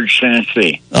Pigeon Forge,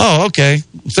 Tennessee. Oh, okay.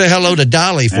 Say hello to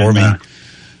Dolly for me.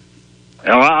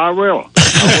 I will.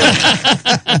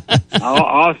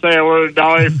 I'll say hello to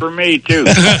Dolly for me too.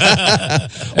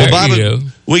 Well, Bobby,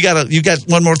 you got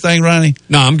one more thing, Ronnie?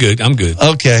 No, I'm good.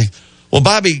 Okay. Well,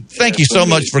 Bobby, thank you so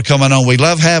much for coming on. We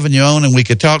love having you on, and we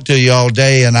could talk to you all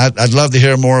day. And I'd love to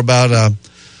hear more about,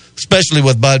 especially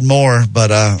with Bud Moore. But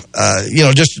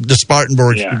just the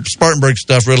Spartanburg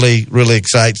stuff really, really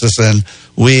excites us, and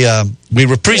we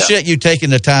appreciate you taking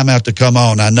the time out to come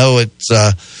on. I know it's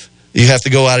you have to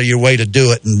go out of your way to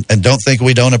do it, and don't think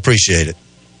we don't appreciate it.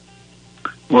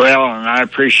 Well, and I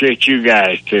appreciate you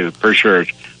guys too, for sure.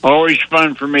 It's always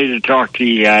fun for me to talk to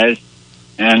you guys,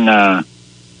 and I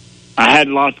had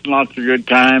lots and lots of good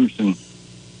times, and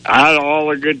out of all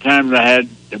the good times I had,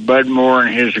 Bud Moore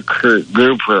and his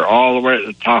group are all the way at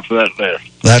the top of that list.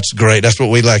 That's great. That's what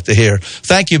we like to hear.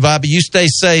 Thank you, Bobby. You stay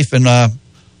safe, and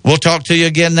we'll talk to you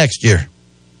again next year.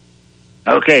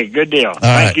 Okay, good deal.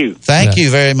 Thank you. Thank you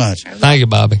very much. Thank you,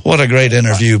 Bobby. What a great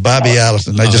interview. Bobby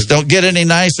Allison. They just don't get any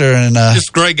nicer. And just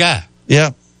a great guy. Yeah.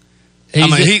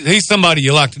 He's somebody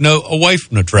you like to know away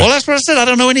from the track. Well, that's what I said. I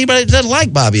don't know anybody that doesn't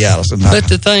like Bobby Allison. But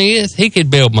the thing is, he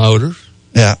could build motors.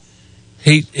 Yeah.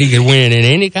 He could win in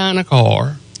any kind of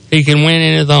car. He can win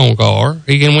in his own car.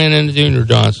 He can win in the Junior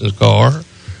Johnson's car.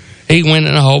 He can win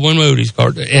in a Holman Moody's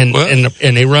car.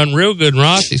 And he run real good in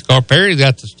Rossi's car. Perry's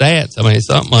got the stats. I mean, it's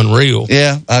something unreal.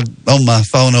 Yeah, I'm on my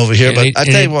phone over here. But I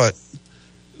tell you what,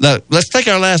 let's take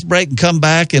our last break and come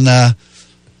back and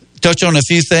touch on a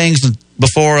few things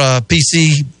before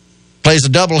PC plays a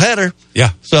doubleheader.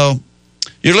 Yeah. So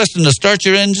you're listening to Start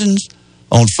Your Engines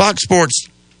on Fox Sports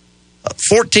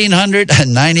 1400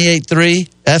 and 98.3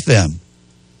 FM.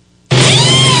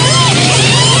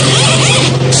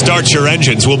 Start Your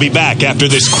Engines will be back after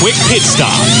this quick pit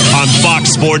stop on Fox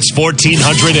Sports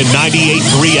 1400 and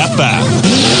 98.3 FM.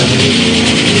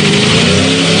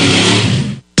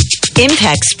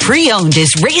 Impex Pre-Owned is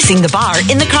raising the bar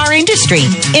in the car industry.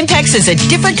 Impex is a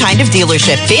different kind of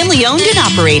dealership, family-owned and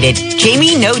operated.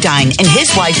 Jamie Nodine and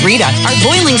his wife Rita are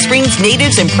Boiling Springs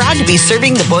natives and proud to be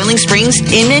serving the Boiling Springs,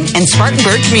 Inman, and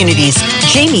Spartanburg communities.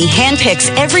 Jamie handpicks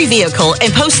every vehicle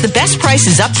and posts the best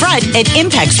prices up front at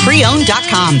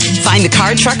ImpexPreowned.com. Find the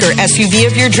car, truck, or SUV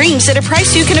of your dreams at a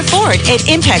price you can afford at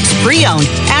Impex Pre-Owned.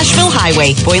 Asheville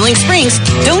Highway, Boiling Springs.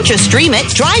 Don't just dream it,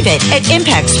 drive it at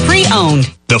Impex Pre-Owned.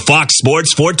 The Fox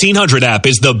Sports 1400 app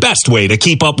is the best way to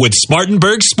keep up with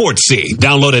Spartanburg sports scene.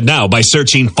 Download it now by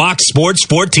searching Fox Sports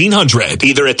 1400,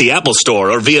 either at the Apple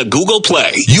Store or via Google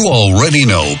Play. You already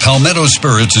know Palmetto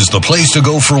Spirits is the place to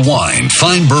go for wine,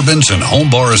 fine bourbons, and home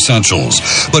bar essentials.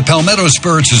 But Palmetto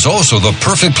Spirits is also the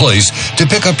perfect place to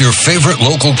pick up your favorite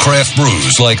local craft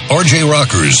brews like RJ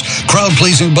Rockers,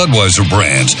 crowd-pleasing Budweiser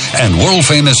brands, and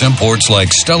world-famous imports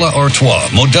like Stella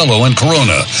Artois, Modelo, and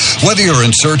Corona. Whether you're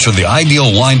in search of the ideal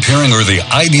wine pairing or the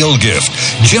ideal gift,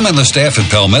 Jim and the staff at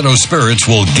Palmetto Spirits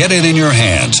will get it in your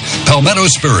hands. Palmetto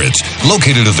Spirits,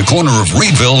 located at the corner of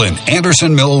Reedville and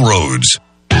Anderson Mill Roads.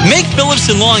 Make Phillips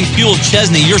 & Long Fuel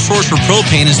Chesney your source for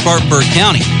propane in Spartanburg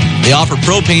County. They offer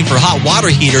propane for hot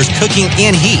water heaters, cooking,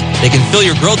 and heat. They can fill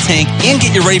your grill tank and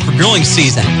get you ready for grilling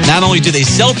season. Not only do they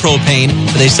sell propane,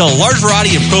 but they sell a large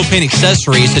variety of propane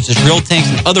accessories such as grill tanks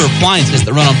and other appliances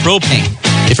that run on propane.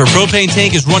 If your propane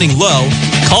tank is running low,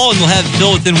 call and they'll have it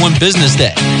filled within one business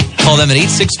day. Call them at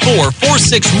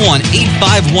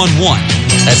 864-461-8511.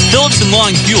 That's Phillips &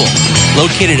 Long Fuel,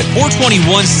 located at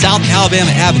 421 South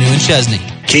Alabama Avenue in Chesney.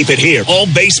 Keep it here all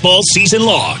baseball season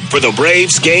long for the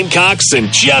Braves, Gamecocks,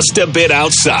 and Just a Bit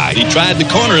Outside. He tried the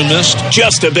corner and missed.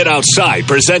 Just a Bit Outside,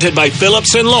 presented by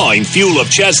Phillips & Long Fuel of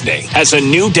Chesney, has a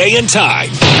new day and time.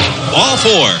 All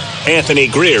four. Anthony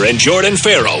Greer and Jordan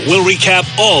Farrell will recap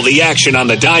all the action on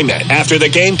the diamond after the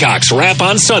Gamecocks wrap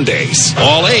on Sundays.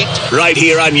 All eight. Right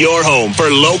here on your home for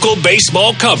local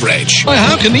baseball coverage. Well,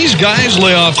 how can these guys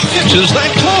lay off pitches that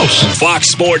close?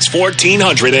 Fox Sports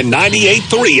 1400 and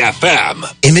 98.3 FM.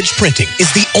 Image Printing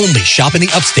is the only shop in the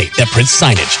upstate that prints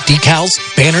signage, decals,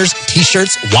 banners,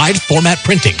 t-shirts, wide format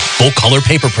printing, full color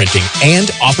paper printing, and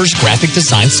offers graphic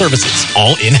design services,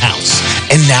 all in-house.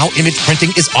 And now Image Printing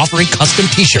is offering custom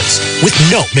t-shirts with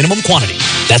no minimum quantity.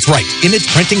 That's right. Image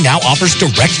Printing now offers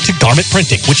direct-to-garment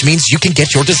printing, which means you can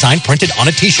get your design printed on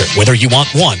a t-shirt, whether you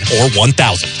want 1 or 1,000.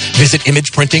 Visit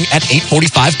Image Printing at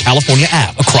 845 California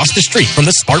Ave, across the street from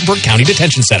the Spartanburg County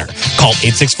Detention Center. Call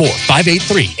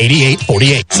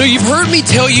 864-583-8848. So you've heard me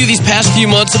tell you these past few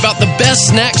months about the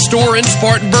best snack store in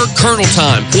Spartanburg, Colonel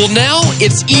Time. Well, now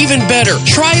it's even better.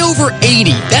 Try over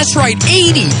 80. That's right,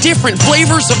 80 different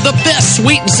flavors of the best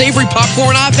sweet and savory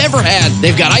popcorn I've ever had.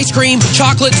 They've got ice cream,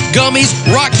 chocolates, gummies,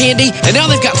 rock candy, and now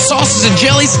they've got sauces and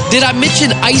jellies. Did I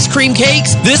mention ice cream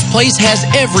cakes? This place has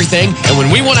everything, and when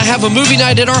we want to have a movie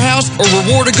night at our house, or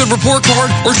reward a good report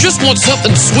card, or just want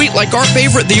something sweet like our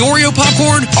favorite, the Oreo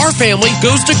popcorn, our family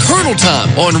goes to Colonel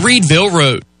Time on Reedville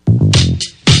Road.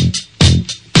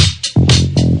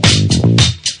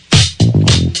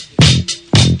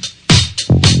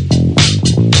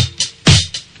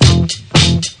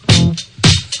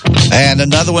 And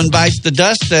another one bites the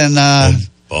dust, and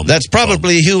that's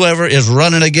probably whoever is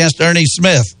running against Ernie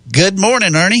Smith. Good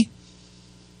morning, Ernie.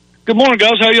 Good morning,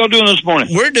 guys. How y'all doing this morning?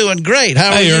 We're doing great.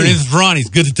 How are you? Hey, Ernie, this is Ronnie. It's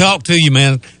good to talk to you,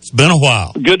 man. It's been a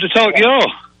while. Good to talk to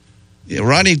y'all. Yeah,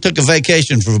 Ronnie took a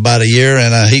vacation for about a year,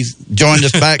 and he's joined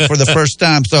us back for the first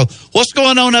time. So what's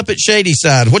going on up at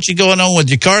Shadyside? What's going on with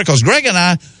your car? Because Greg and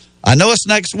I know it's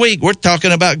next week. We're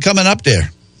talking about coming up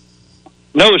there.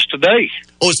 No, it's today.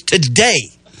 Oh, it's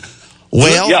today.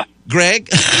 Well, yeah. Greg,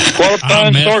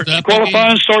 qualifying starts at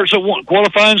 1.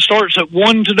 Qualifying starts at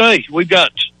 1 today. We've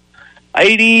got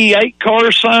 88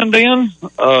 cars signed in.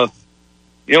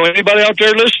 Anybody out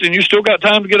there listening, you still got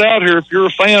time to get out here if you're a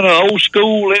fan of old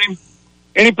school.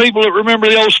 Any people that remember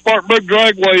the old Spartanburg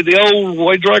Dragway, the old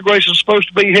way drag racing is supposed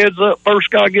to be, heads up, first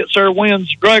guy gets there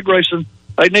wins drag racing.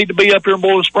 They need to be up here in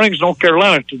Boiling Springs, North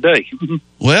Carolina today.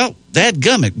 Well,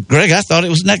 dadgummit, Greg, I thought it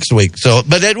was next week. So,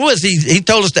 but it was. He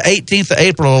told us the 18th of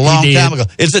April a long time ago.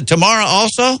 Is it tomorrow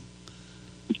also?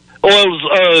 Well, it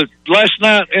was last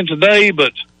night and today,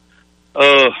 but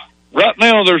right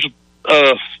now there's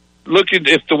looking.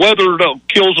 If the weather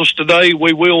kills us today,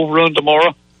 we will run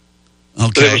tomorrow.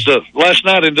 Okay. But it was last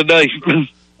night and today.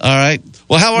 All right.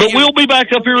 Well, how are you? But we'll be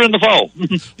back up here in the fall.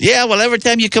 Yeah, well, every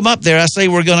time you come up there, I say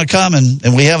we're going to come, and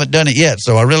we haven't done it yet.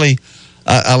 So I really,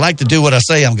 I like to do what I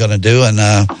say I'm going to do, and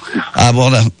I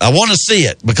want to see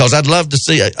it because I'd love to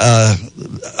see it.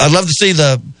 I'd love to see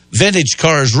the vintage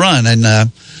cars run. And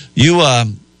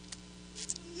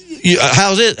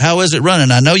how is it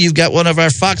running? I know you've got one of our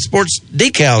Fox Sports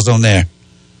decals on there.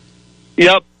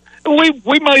 Yep.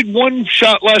 We made one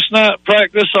shot last night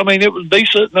practice. I mean, it was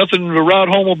decent, nothing to write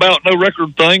home about, no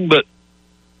record thing, but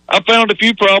I found a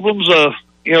few problems.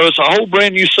 It's a whole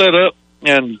brand new setup,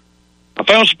 and I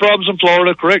found some problems in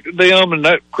Florida, corrected them, and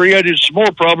that created some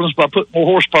more problems by putting more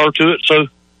horsepower to it. So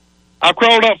I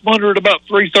crawled out from under it about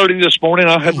 3:30 this morning.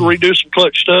 I had to redo some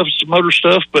clutch stuff, some motor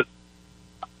stuff, but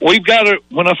we've got it.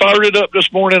 When I fired it up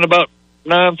this morning about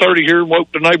 9:30 here and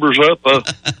woke the neighbors up,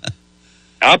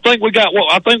 I think we got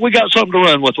something to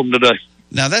run with them today.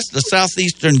 Now that's the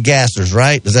Southeastern Gassers,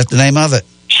 right? Is that the name of it?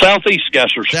 Southeast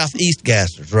Gassers. Southeast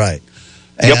Gassers, right?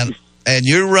 And, and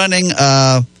you're running.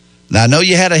 Now I know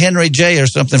you had a Henry J or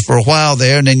something for a while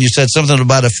there, and then you said something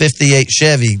about a '58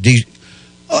 Chevy. Yeah,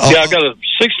 I got a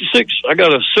 '66. I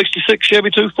got a '66 Chevy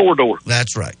 2 4-door.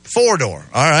 That's right, 4-door.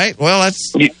 All right. Well,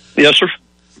 that's yes, sir.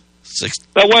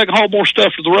 That way I can haul more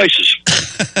stuff to the races.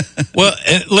 Well,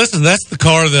 listen, that's the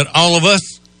car that all of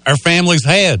us, our families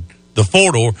had, the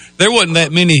 4-door. There wasn't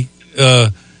that many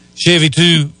Chevy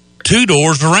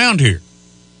 2-doors around here.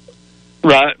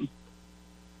 Right.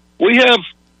 We have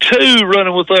 2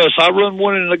 running with us. I run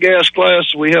one in the gas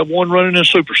class. We have one running in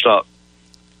super stock.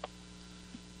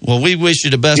 Well, we wish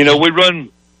you the best. You know, we run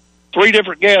 4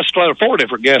 different gas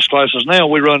classes now.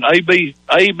 We run A, B,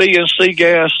 and C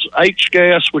gas, H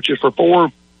gas, which is for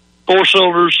 4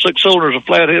 cylinders, 6 cylinders of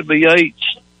flathead V8s,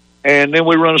 and then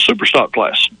we run a super stock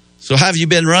class. So how have you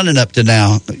been running up to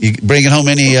now? You bringing home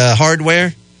any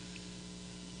hardware?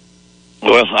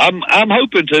 Well, I'm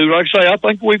hoping to. Like I say, I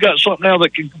think we've got something now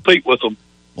that can compete with them.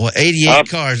 Well, 88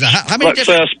 cars. Now, how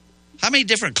many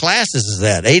different classes is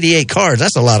that? 88 cars.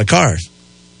 That's a lot of cars.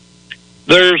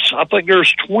 I think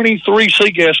there's 23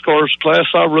 C-gas cars class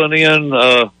I run in.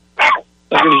 I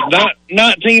think there's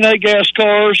 19 A-gas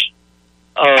cars,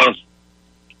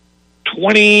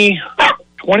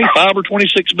 25 or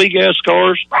 26 B-gas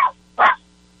cars,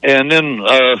 and then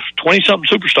 20-something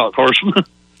super stock cars.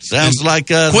 Sounds like...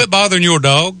 Quit bothering your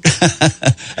dog.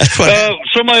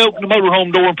 Somebody opened the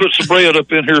motorhome door and put some bread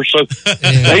up in here, so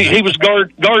he was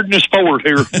guarding his Ford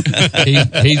here.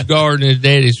 He's guarding his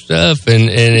daddy's stuff, and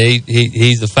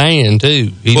he's a fan,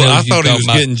 too. I thought he was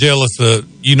getting jealous of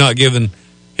you not giving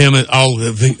him all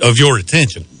of your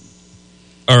attention.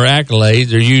 Or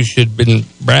accolades, or you should have been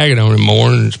bragging on him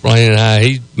more and explaining how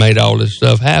he made all this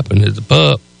stuff happen as a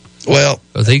pup. Well...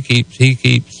 Because he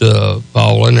keeps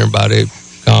falling, everybody...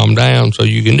 Calm down so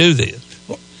you can do this.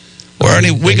 Well, Ernie,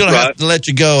 we're going to have to let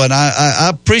you go, and I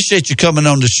appreciate you coming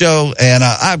on the show, and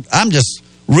I'm just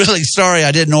really sorry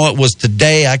I didn't know it was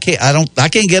today. I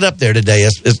can't get up there today,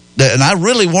 and I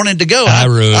really wanted to go.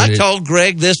 I told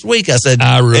Greg this week. I said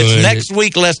it's next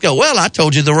week. Let's go. Well, I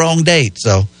told you the wrong date.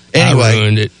 So anyway, I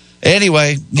ruined it.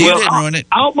 Anyway, you didn't ruin it.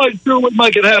 I'll make sure we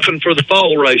make it happen for the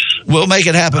fall race. We'll make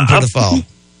it happen for the fall.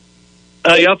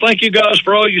 I thank you guys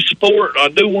for all your support. I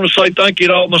do want to say thank you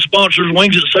to all my sponsors,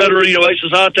 Wings Etc.,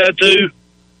 Aces High Tattoo,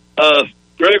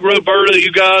 Greg Roberta,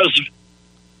 you guys.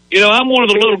 I'm one of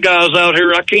the little guys out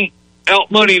here. I can't out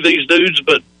money these dudes,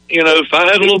 but, if I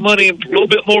had a little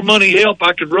bit more money help,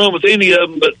 I could run with any of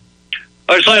them. But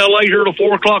like I say, I lay here till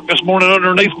 4 o'clock this morning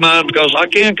underneath mine because I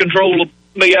can't control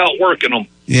me out working them.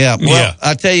 Yeah, well,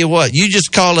 I tell you what, you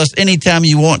just call us anytime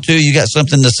you want to. You got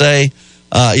something to say.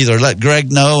 Either let Greg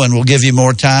know and we'll give you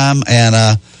more time,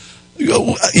 and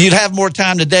you'd have more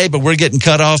time today, but we're getting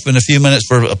cut off in a few minutes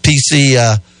for a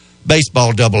PC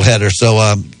baseball doubleheader.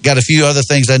 So got a few other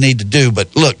things I need to do.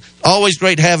 But look, always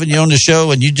great having you on the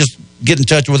show, and you just get in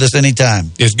touch with us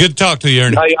anytime. It's good to talk to you,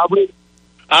 Ernie. Hey,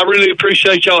 I really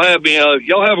appreciate y'all having me.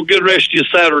 Y'all have a good rest of your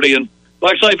Saturday. And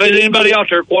like I say, if there's anybody out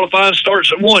there, qualifying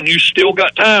starts at 1. You still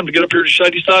got time to get up here to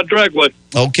Shadyside Dragway.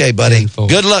 Okay, buddy.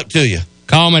 Good luck to you.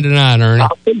 Call me tonight, Ernie.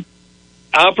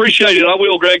 I appreciate it. I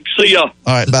will, Greg. See y'all.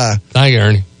 All right, bye. Thank you,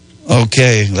 Ernie.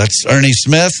 Okay, that's Ernie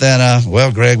Smith.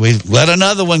 And, Greg, we let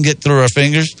another one get through our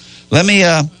fingers. Let me...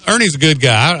 Ernie's a good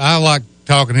guy. I like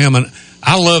talking to him, and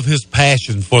I love his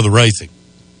passion for the racing.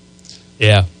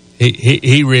 Yeah,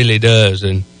 he really does.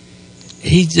 And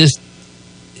he just...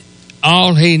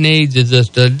 All he needs is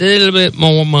just a little bit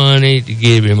more money to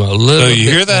give him a little bit. So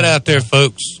you hear that out there,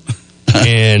 folks?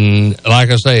 And like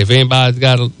I say, if anybody's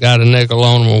got a nickel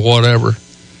on them or whatever,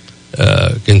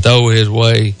 can throw his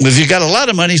way. If you got a lot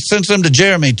of money, send some to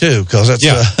Jeremy too, because that's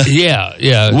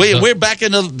yeah. We're back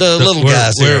into the little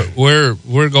guys here.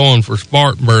 We're going for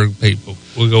Spartanburg people.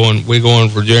 We're going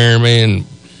for Jeremy and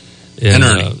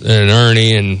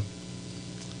Ernie and.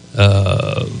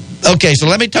 Okay, so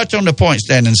let me touch on the point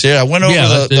standings here. I went over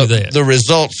the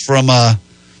results from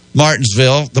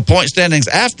Martinsville. The point standings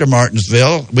after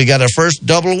Martinsville, we got our first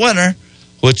double winner,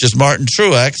 which is Martin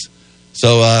Truex.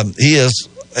 So he is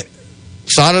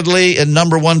solidly in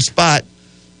number 1 spot.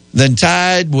 Then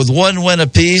tied with 1 win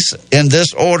apiece in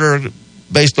this order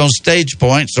based on stage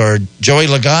points are Joey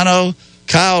Logano,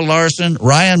 Kyle Larson,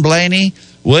 Ryan Blaney,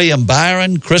 William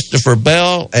Byron, Christopher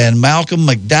Bell, and Malcolm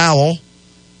McDowell.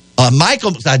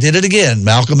 I did it again.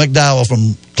 Malcolm McDowell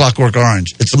from Clockwork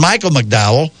Orange. It's Michael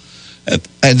McDowell.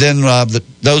 And then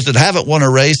those that haven't won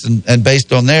a race and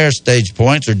based on their stage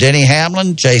points are Denny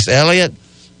Hamlin, Chase Elliott,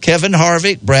 Kevin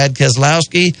Harvick, Brad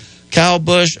Keselowski, Kyle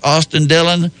Busch, Austin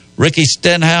Dillon, Ricky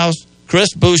Stenhouse,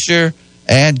 Chris Buescher,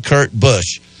 and Kurt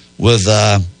Busch. With,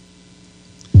 a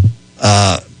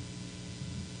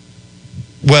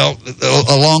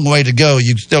long way to go.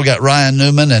 You've still got Ryan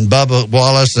Newman and Bubba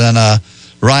Wallace and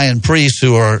Ryan Preece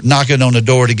who are knocking on the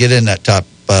door to get in that top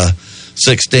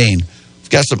 16. We've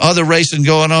got some other racing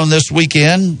going on this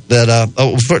weekend.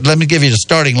 Let me give you the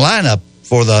starting lineup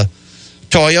for the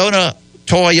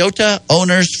Toyota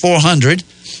Owners 400,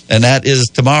 and that is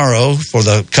tomorrow for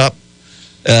the Cup.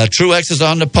 Truex is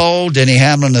on the pole, Denny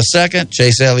Hamlin the second,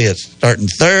 Chase Elliott starting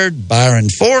third, Byron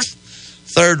fourth.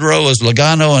 Third row is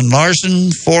Logano and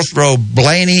Larson. Fourth row,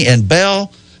 Blaney and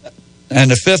Bell. And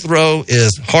the fifth row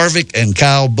is Harvick and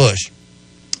Kyle Busch.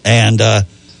 And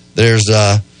there's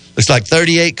looks like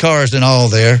 38 cars in all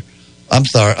there. I'm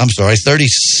sorry, 30.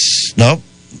 Nope.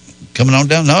 Coming on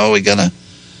down. No,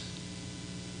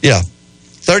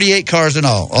 38 cars in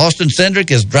all. Austin Cindric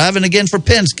is driving again for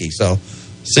Penske, so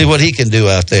see what he can do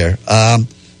out there.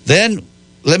 Then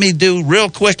let me do real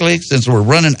quickly, since we're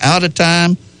running out of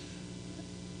time,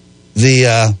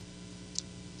 the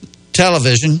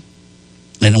television.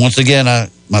 And once again,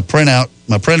 my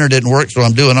printer didn't work, so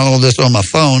I'm doing all of this on my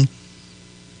phone.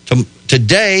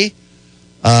 Today,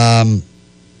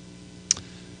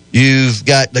 you've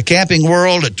got the Camping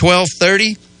World at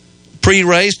 12:30,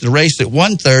 pre-race, the race at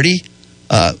 1:30.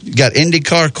 You got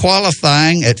IndyCar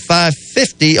qualifying at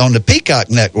 5:50 on the Peacock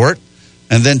Network.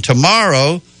 And then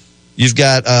tomorrow, you've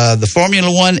got the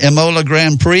Formula One Imola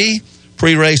Grand Prix,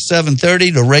 pre-race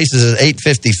 7:30. The race is at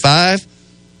 8:55.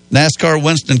 NASCAR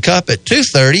Winston Cup at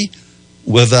 2:30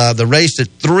 with the race at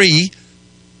 3.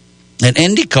 And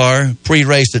IndyCar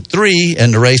pre-race at 3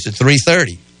 and the race at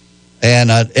 3:30.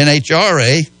 And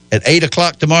NHRA at 8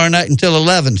 o'clock tomorrow night until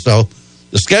 11. So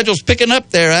the schedule's picking up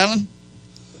there, Alan.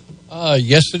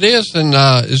 Yes, it is. And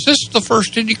is this the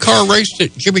first IndyCar race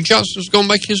that Jimmy Johnson's going to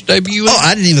make his debut in? Oh,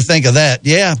 I didn't even think of that.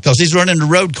 Yeah, because he's running the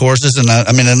road courses. And,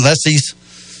 unless he's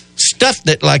stuffed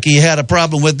it like he had a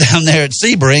problem with down there at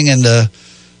Sebring and the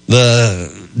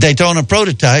Daytona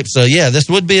prototype. So, yeah, this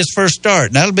would be his first start.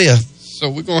 And that'll be So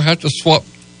we're going to have to swap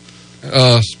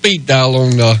speed dial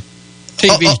on the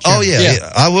TV.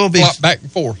 Yeah. I will be. Swap back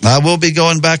and forth. I will be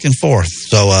going back and forth.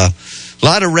 So, a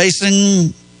lot of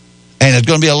racing, and it's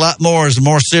going to be a lot more as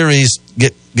more series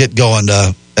get going.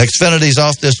 Xfinity's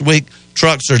off this week.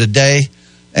 Trucks are today.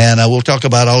 And we'll talk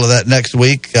about all of that next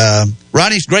week.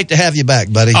 Ronnie, it's great to have you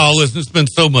back, buddy. Oh, listen, it's been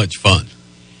so much fun.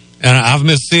 And I've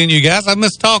missed seeing you guys. I've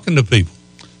missed talking to people.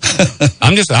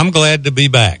 I'm glad to be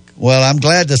back. Well, I'm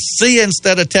glad to see you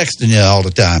instead of texting you all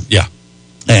the time. Yeah.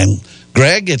 And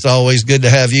Greg, it's always good to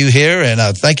have you here. And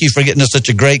thank you for getting us such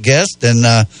a great guest.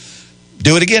 And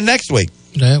do it again next week.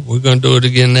 Yeah, we're going to do it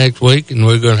again next week, and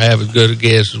we're going to have as good a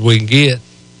guest as we can get.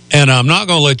 And I'm not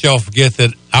going to let y'all forget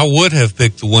that I would have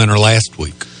picked the winner last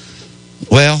week.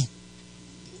 Well,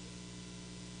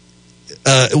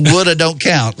 woulda don't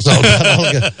count. So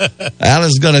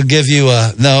Alan's going to give you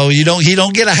no. You don't. He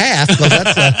don't get a half.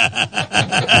 That's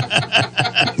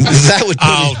that would.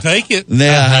 I'll take it.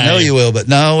 Yeah, I know you will, but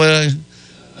no.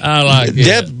 I like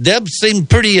it. Deb seemed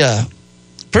pretty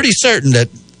certain that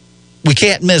we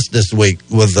can't miss this week.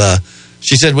 With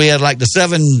she said we had like the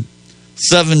seven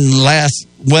last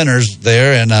winners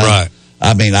there, and right.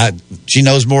 She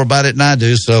knows more about it than I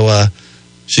do, so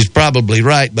she's probably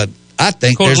right. But I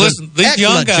think of course, these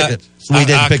young guys.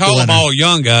 I call them all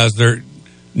young guys. They're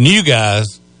new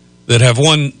guys that have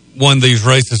won these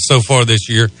races so far this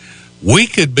year. We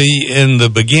could be in the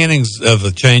beginnings of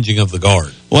the changing of the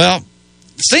guard. Well,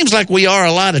 seems like we are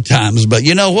a lot of times, but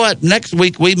you know what? Next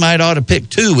week we might ought to pick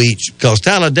 2 each because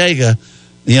Talladega,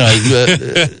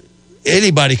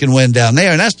 anybody can win down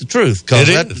there, and that's the truth. Because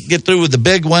get through with the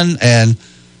big one and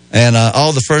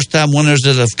all the first time winners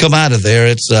that have come out of there.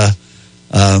 It's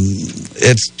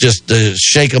just to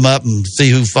shake them up and see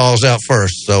who falls out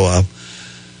first. So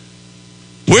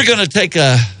we're going to take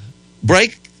a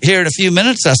break here in a few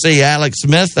minutes. I see Alex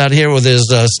Smith out here with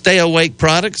his Stay Awake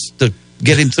products to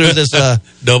get him through this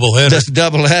doubleheader. This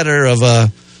doubleheader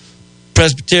of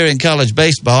Presbyterian College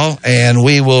baseball, and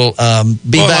we will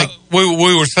be back.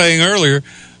 We were saying earlier,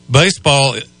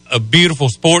 baseball, a beautiful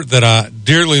sport that I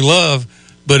dearly love,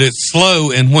 but it's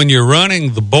slow, and when you're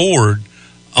running the board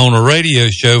on a radio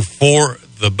show for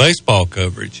the baseball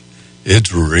coverage,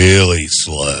 it's really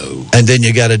slow. And then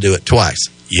you got to do it twice.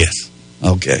 Yes.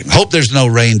 Okay. Hope there's no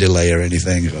rain delay or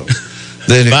anything. So.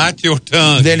 Then bite your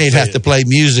tongue. Then he'd have to play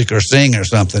music or sing or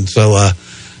something. So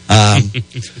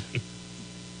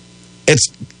it's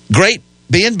great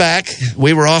being back.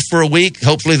 We were off for a week.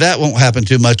 Hopefully that won't happen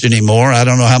too much anymore. I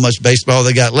don't know how much baseball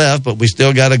they got left, but we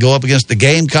still got to go up against the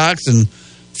Gamecocks. And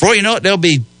before you know it, they'll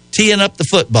be teeing up the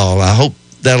football. I hope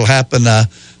that'll happen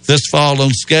this fall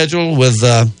on schedule with,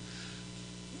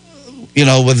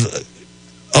 with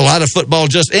a lot of football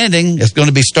just ending. It's going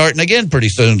to be starting again pretty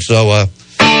soon. So it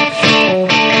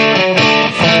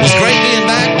was great being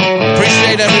back.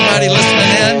 Appreciate everybody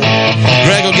listening in.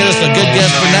 Greg will get us a good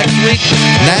guest for next week.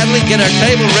 Natalie, get our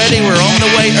table ready. We're on the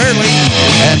way early.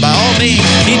 And by all means,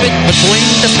 keep it between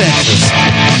the fences.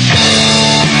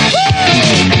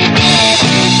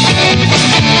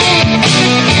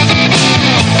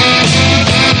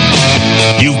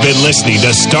 You've been listening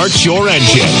to Start Your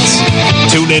Engines.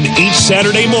 Tune in each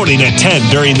Saturday morning at 10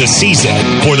 during the season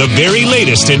for the very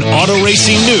latest in auto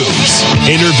racing news,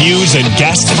 interviews, and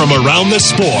guests from around the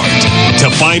sport.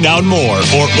 To find out more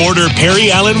or order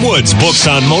Perry Allen Wood's books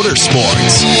on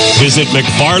motorsports, visit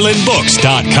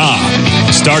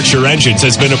McFarlandBooks.com. Start Your Engines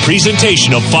has been a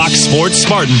presentation of Fox Sports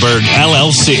Spartanburg,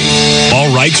 LLC.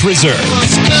 All rights reserved.